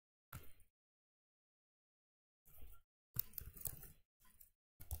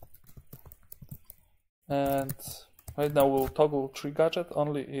 And right now we'll toggle tree gadget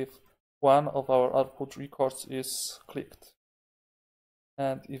only if one of our output records is clicked.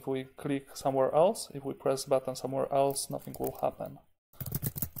 And if we click somewhere else, if we press button somewhere else, nothing will happen.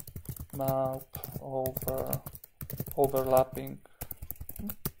 Map over overlapping.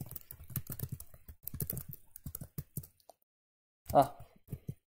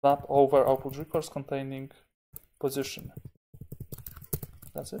 Map over output records containing position.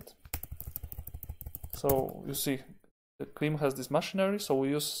 That's it. So you see, the CLIM has this machinery, so we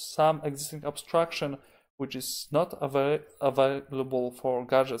use some existing abstraction which is not available for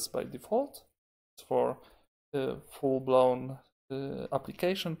gadgets by default. It's for full-blown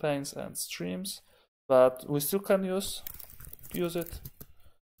application panes and streams, but we still can use it,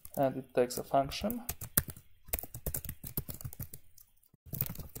 and it takes a function.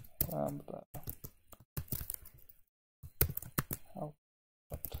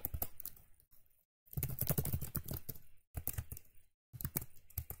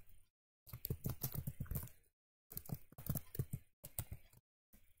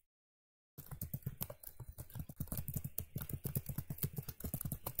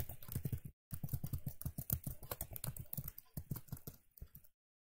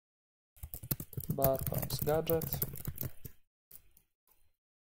 Buttons gadget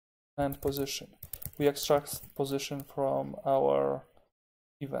and position. We extract position from our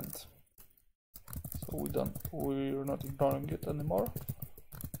event, so we're not ignoring it anymore.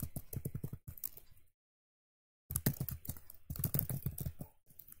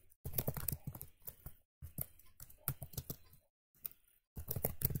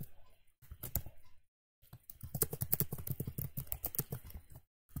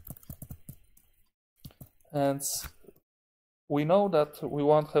 And we know that we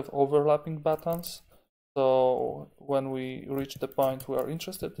won't have overlapping buttons, so when we reach the point we are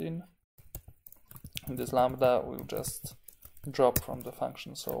interested in this lambda, we'll just drop from the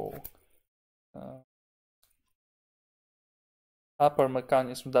function. So upper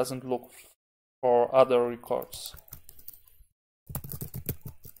mechanism doesn't look for other records.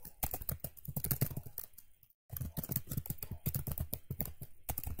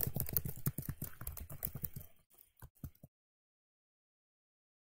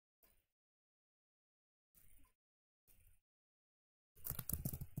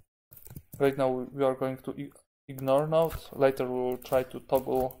 Right now we are going to ignore node. Later we will try to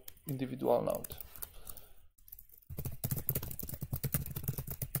toggle individual node.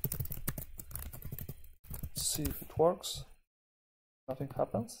 Let's see if it works. Nothing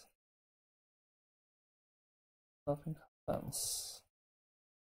happens. Nothing happens.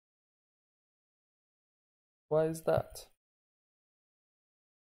 Why is that?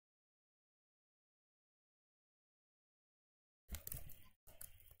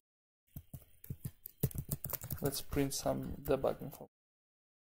 Let's print some debugging for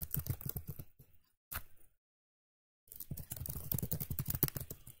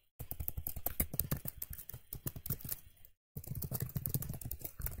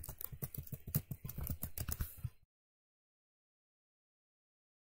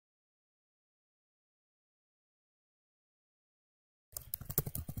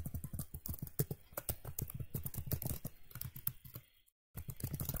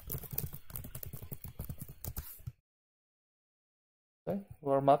Okay,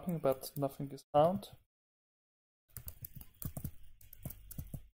 we are mapping, but nothing is found.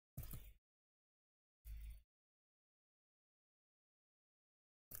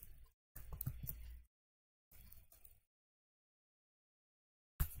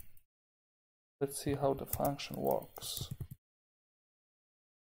 Let's see how the function works.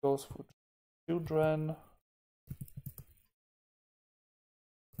 Goes for children,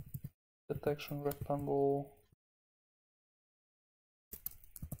 detection rectangle,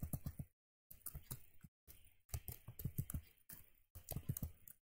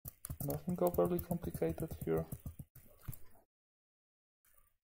 nothing overly complicated here.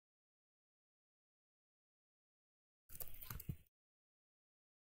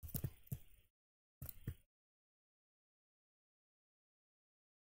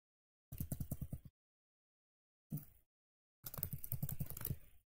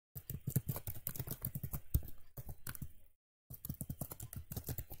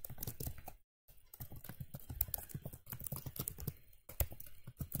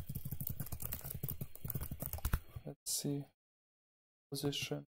 Let's see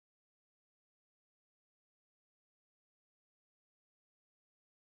position.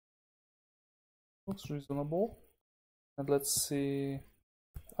 Looks reasonable. And let's see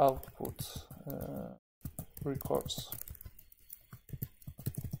output records.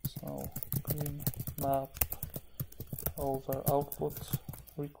 So CLIM map over output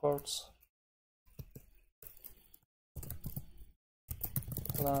records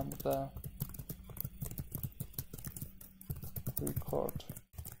lambda record.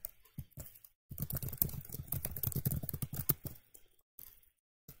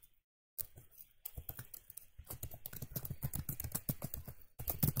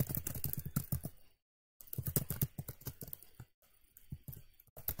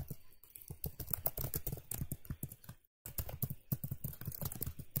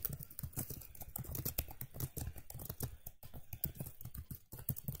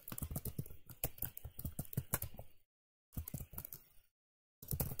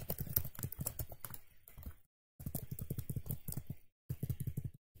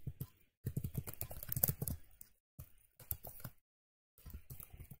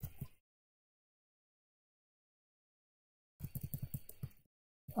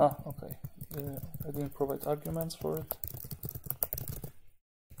 Okay. I didn't provide arguments for it.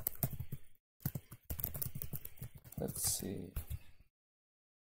 Let's see.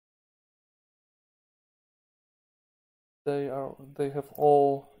 They have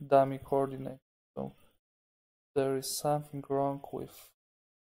all dummy coordinates, so there is something wrong with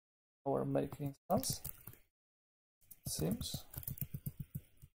our make instance, it seems.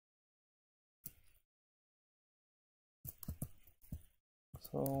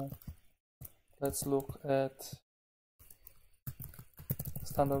 So let's look at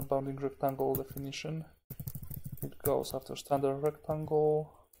standard bounding rectangle definition. It goes after standard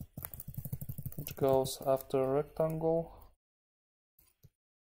rectangle, it goes after rectangle,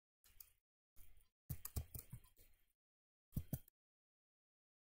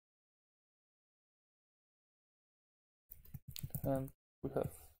 and we have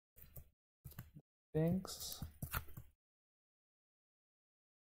things.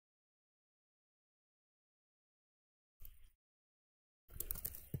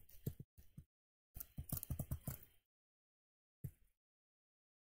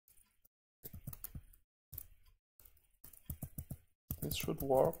 This should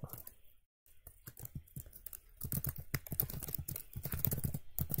work.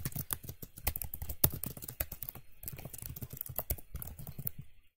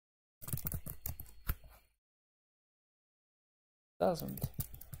 Doesn't,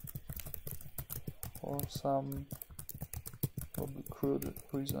 for some probably crude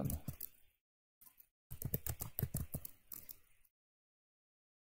reason.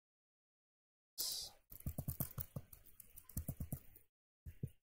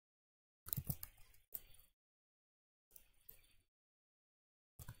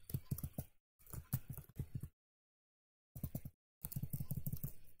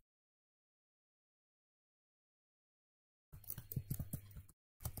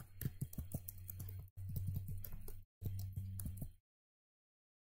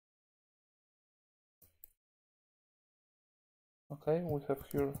 Okay, we have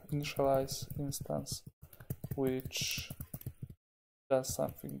here initialize instance, which does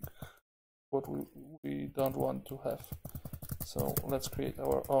something what we don't want to have. So let's create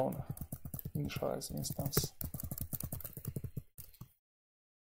our own initialize instance.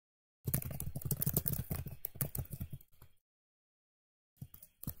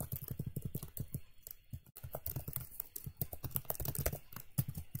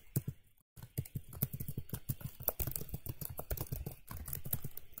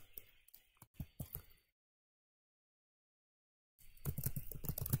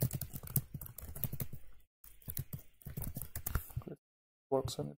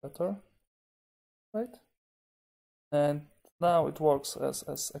 works any better, right? And now it works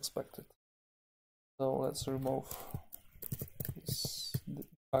as expected. So let's remove these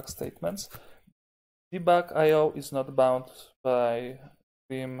debug statements. Debug IO is not bound by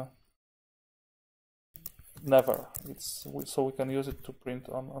CLIM never. So we can use it to print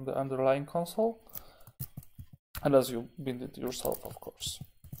on the underlying console, unless you build it yourself, of course.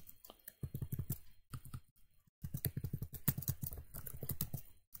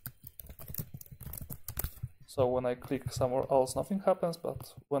 So when I click somewhere else, nothing happens,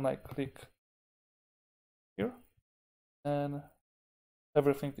 but when I click here, and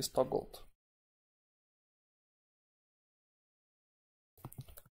everything is toggled.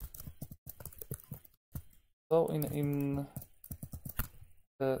 So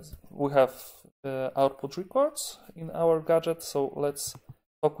we have output records in our gadget. So let's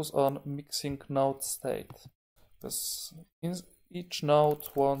focus on mixing node state, because each node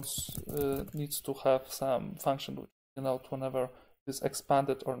needs to have some function which denote whenever it is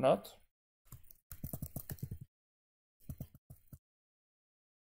expanded or not.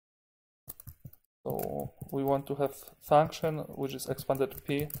 So we want to have function which is expanded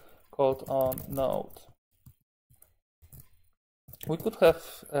p called on node. We could have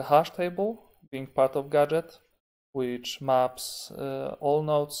a hash table being part of gadget, which maps all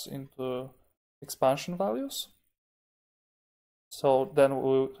nodes into expansion values. So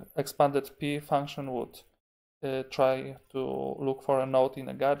then expanded p function would try to look for a node in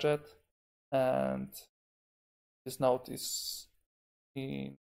a gadget, and this node is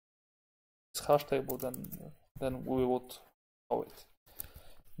in this hash table, then we would show it.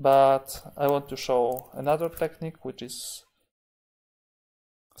 But I want to show another technique, which is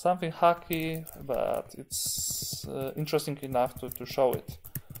something hacky, but it's interesting enough to show it.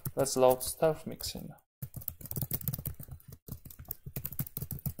 Let's load stealth mixin.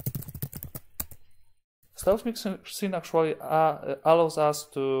 Stealth mixin actually allows us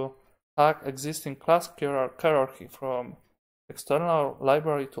to hack existing class hierarchy from external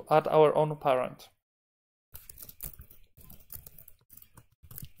library to add our own parent.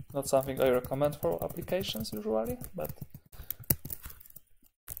 Not something I recommend for applications usually, but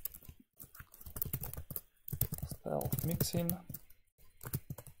stealth mixin,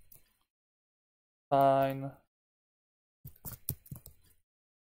 fine,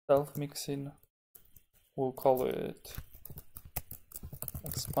 stealth mixin. We'll call it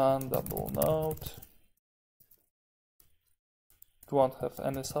expandable node. It won't have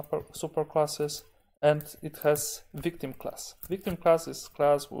any superclasses, and it has victim class. Victim class is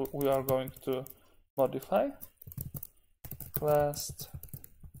class we are going to modify. Class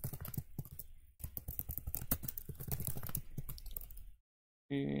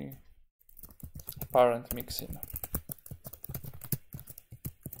the parent mixin.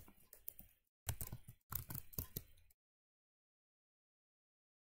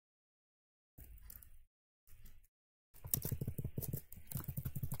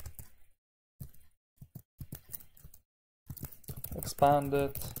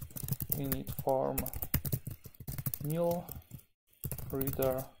 Expanded init form new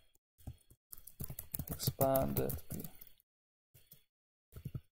reader expanded p.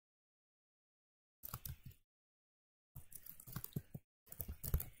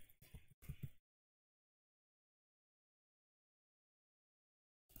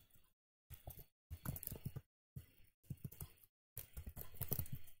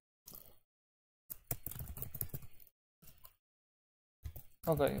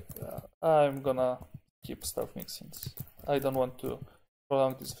 Okay, I'm gonna keep stealth mixin. I don't want to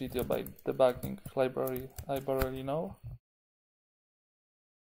prolong this video by debugging library I barely know.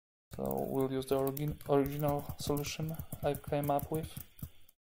 So we'll use the original solution I came up with.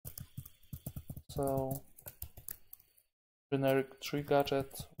 So generic tree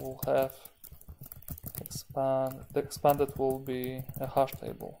gadget will have the expanded will be a hash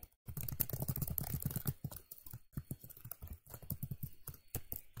table.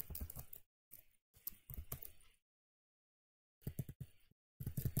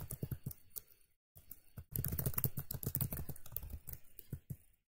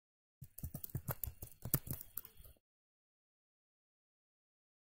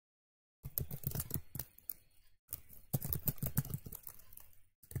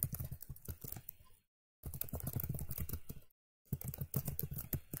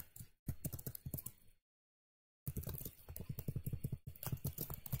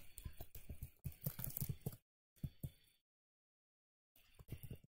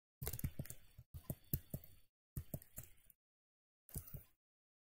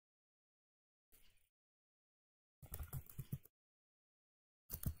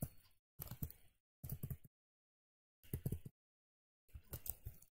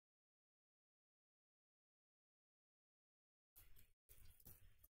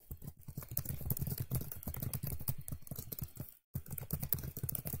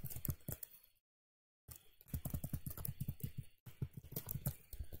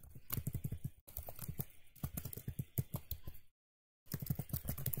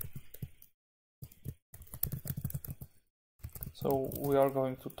 So we are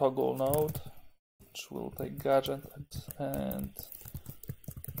going to toggle node, which will take gadget and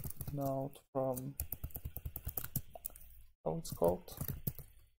node from, how it's called?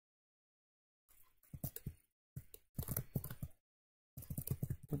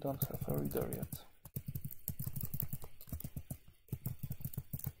 We don't have a reader yet.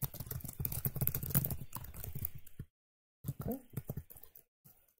 Okay.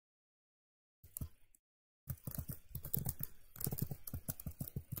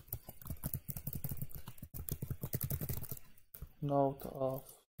 Node of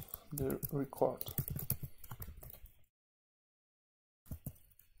the record.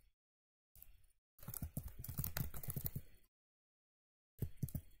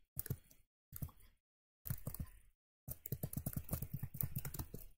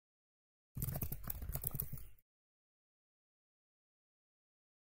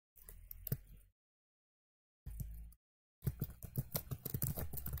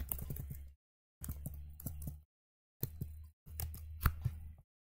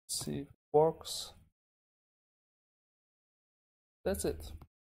 See if it works. That's it.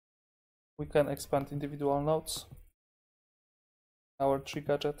 We can expand individual nodes. Our tree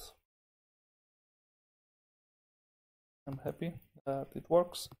gadget. I'm happy that it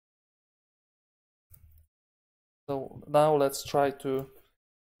works. So now let's try to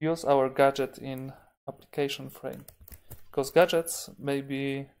use our gadget in application frame, because gadgets may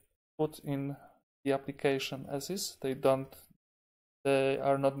be put in the application as is. They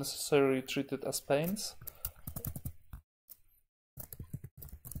are not necessarily treated as panes.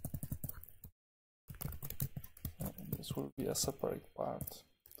 This will be a separate part.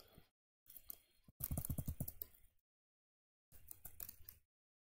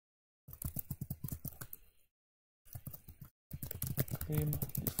 CLIM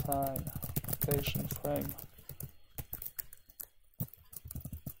define application frame.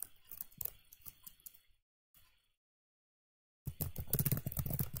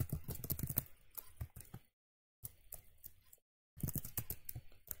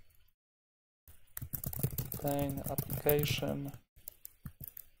 Pane application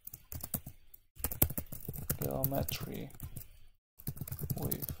geometry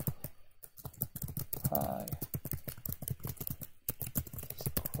with high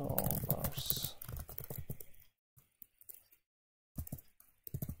scroll bars.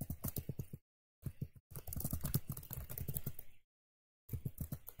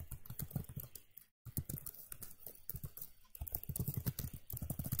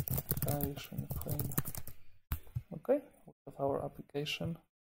 Application frame. Okay, we have our application.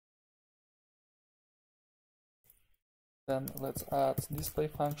 Then let's add display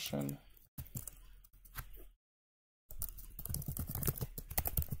function.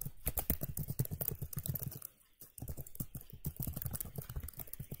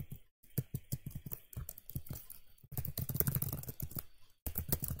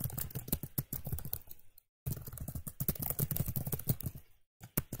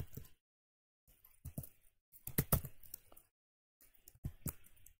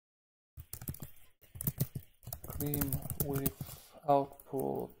 CLIM with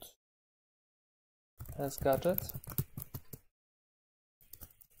output as gadget.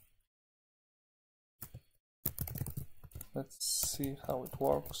 Let's see how it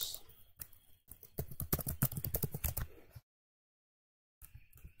works.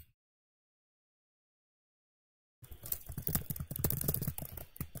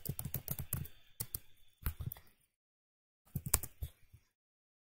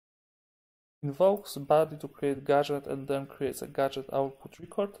 Invokes body to create gadget and then creates a gadget output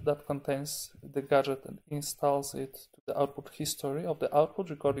record that contains the gadget and installs it to the output history of the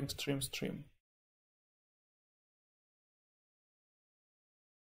output recording stream.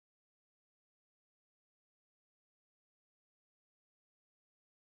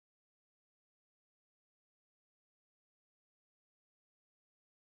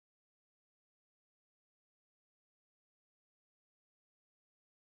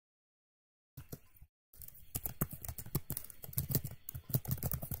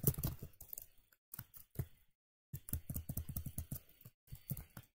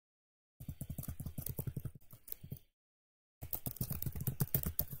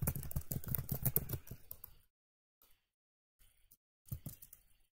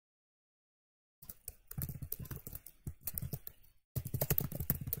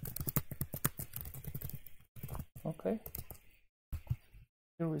 Okay,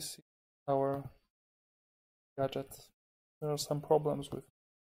 here we see our gadget. There are some problems with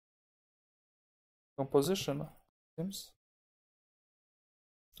composition, seems.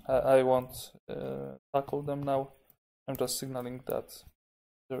 I won't tackle them now. I'm just signaling that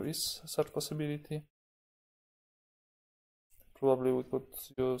there is such possibility. Probably we could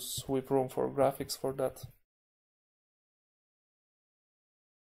use with room for graphics for that.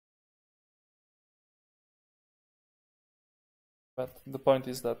 But the point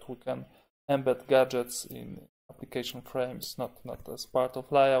is that we can embed gadgets in application frames, not as part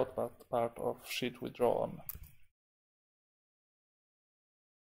of layout, but part of sheet we draw on.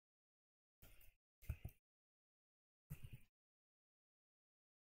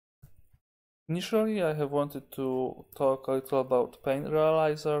 Initially, I have wanted to talk a little about pane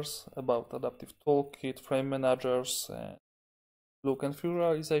realizers, about adaptive toolkit, frame managers, and look and feel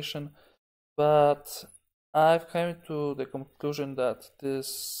realization, but I've come to the conclusion that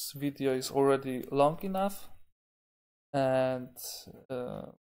this video is already long enough, and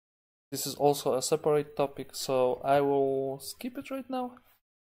this is also a separate topic, so I will skip it right now.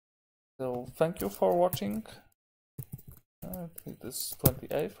 So thank you for watching. I think it is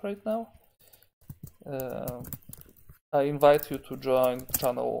 28th right now. I invite you to join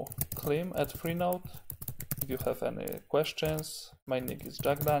channel CLIM at Freenode. If you have any questions, my nick is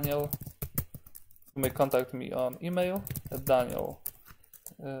Jack Daniel. You may contact me on email at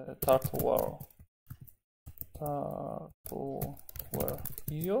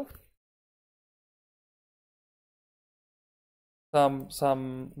daniel@turtleware.io.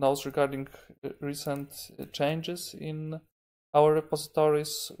 Some notes regarding recent changes in our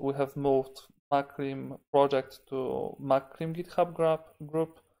repositories. We have moved McCLIM project to McCLIM GitHub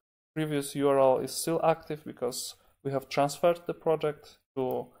group. Previous URL is still active because we have transferred the project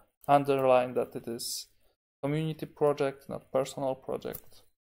to underline that it is community project, not personal project.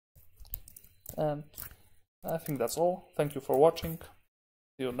 And I think that's all. Thank you for watching.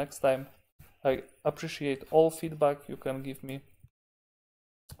 See you next time. I appreciate all feedback you can give me.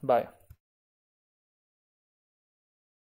 Bye.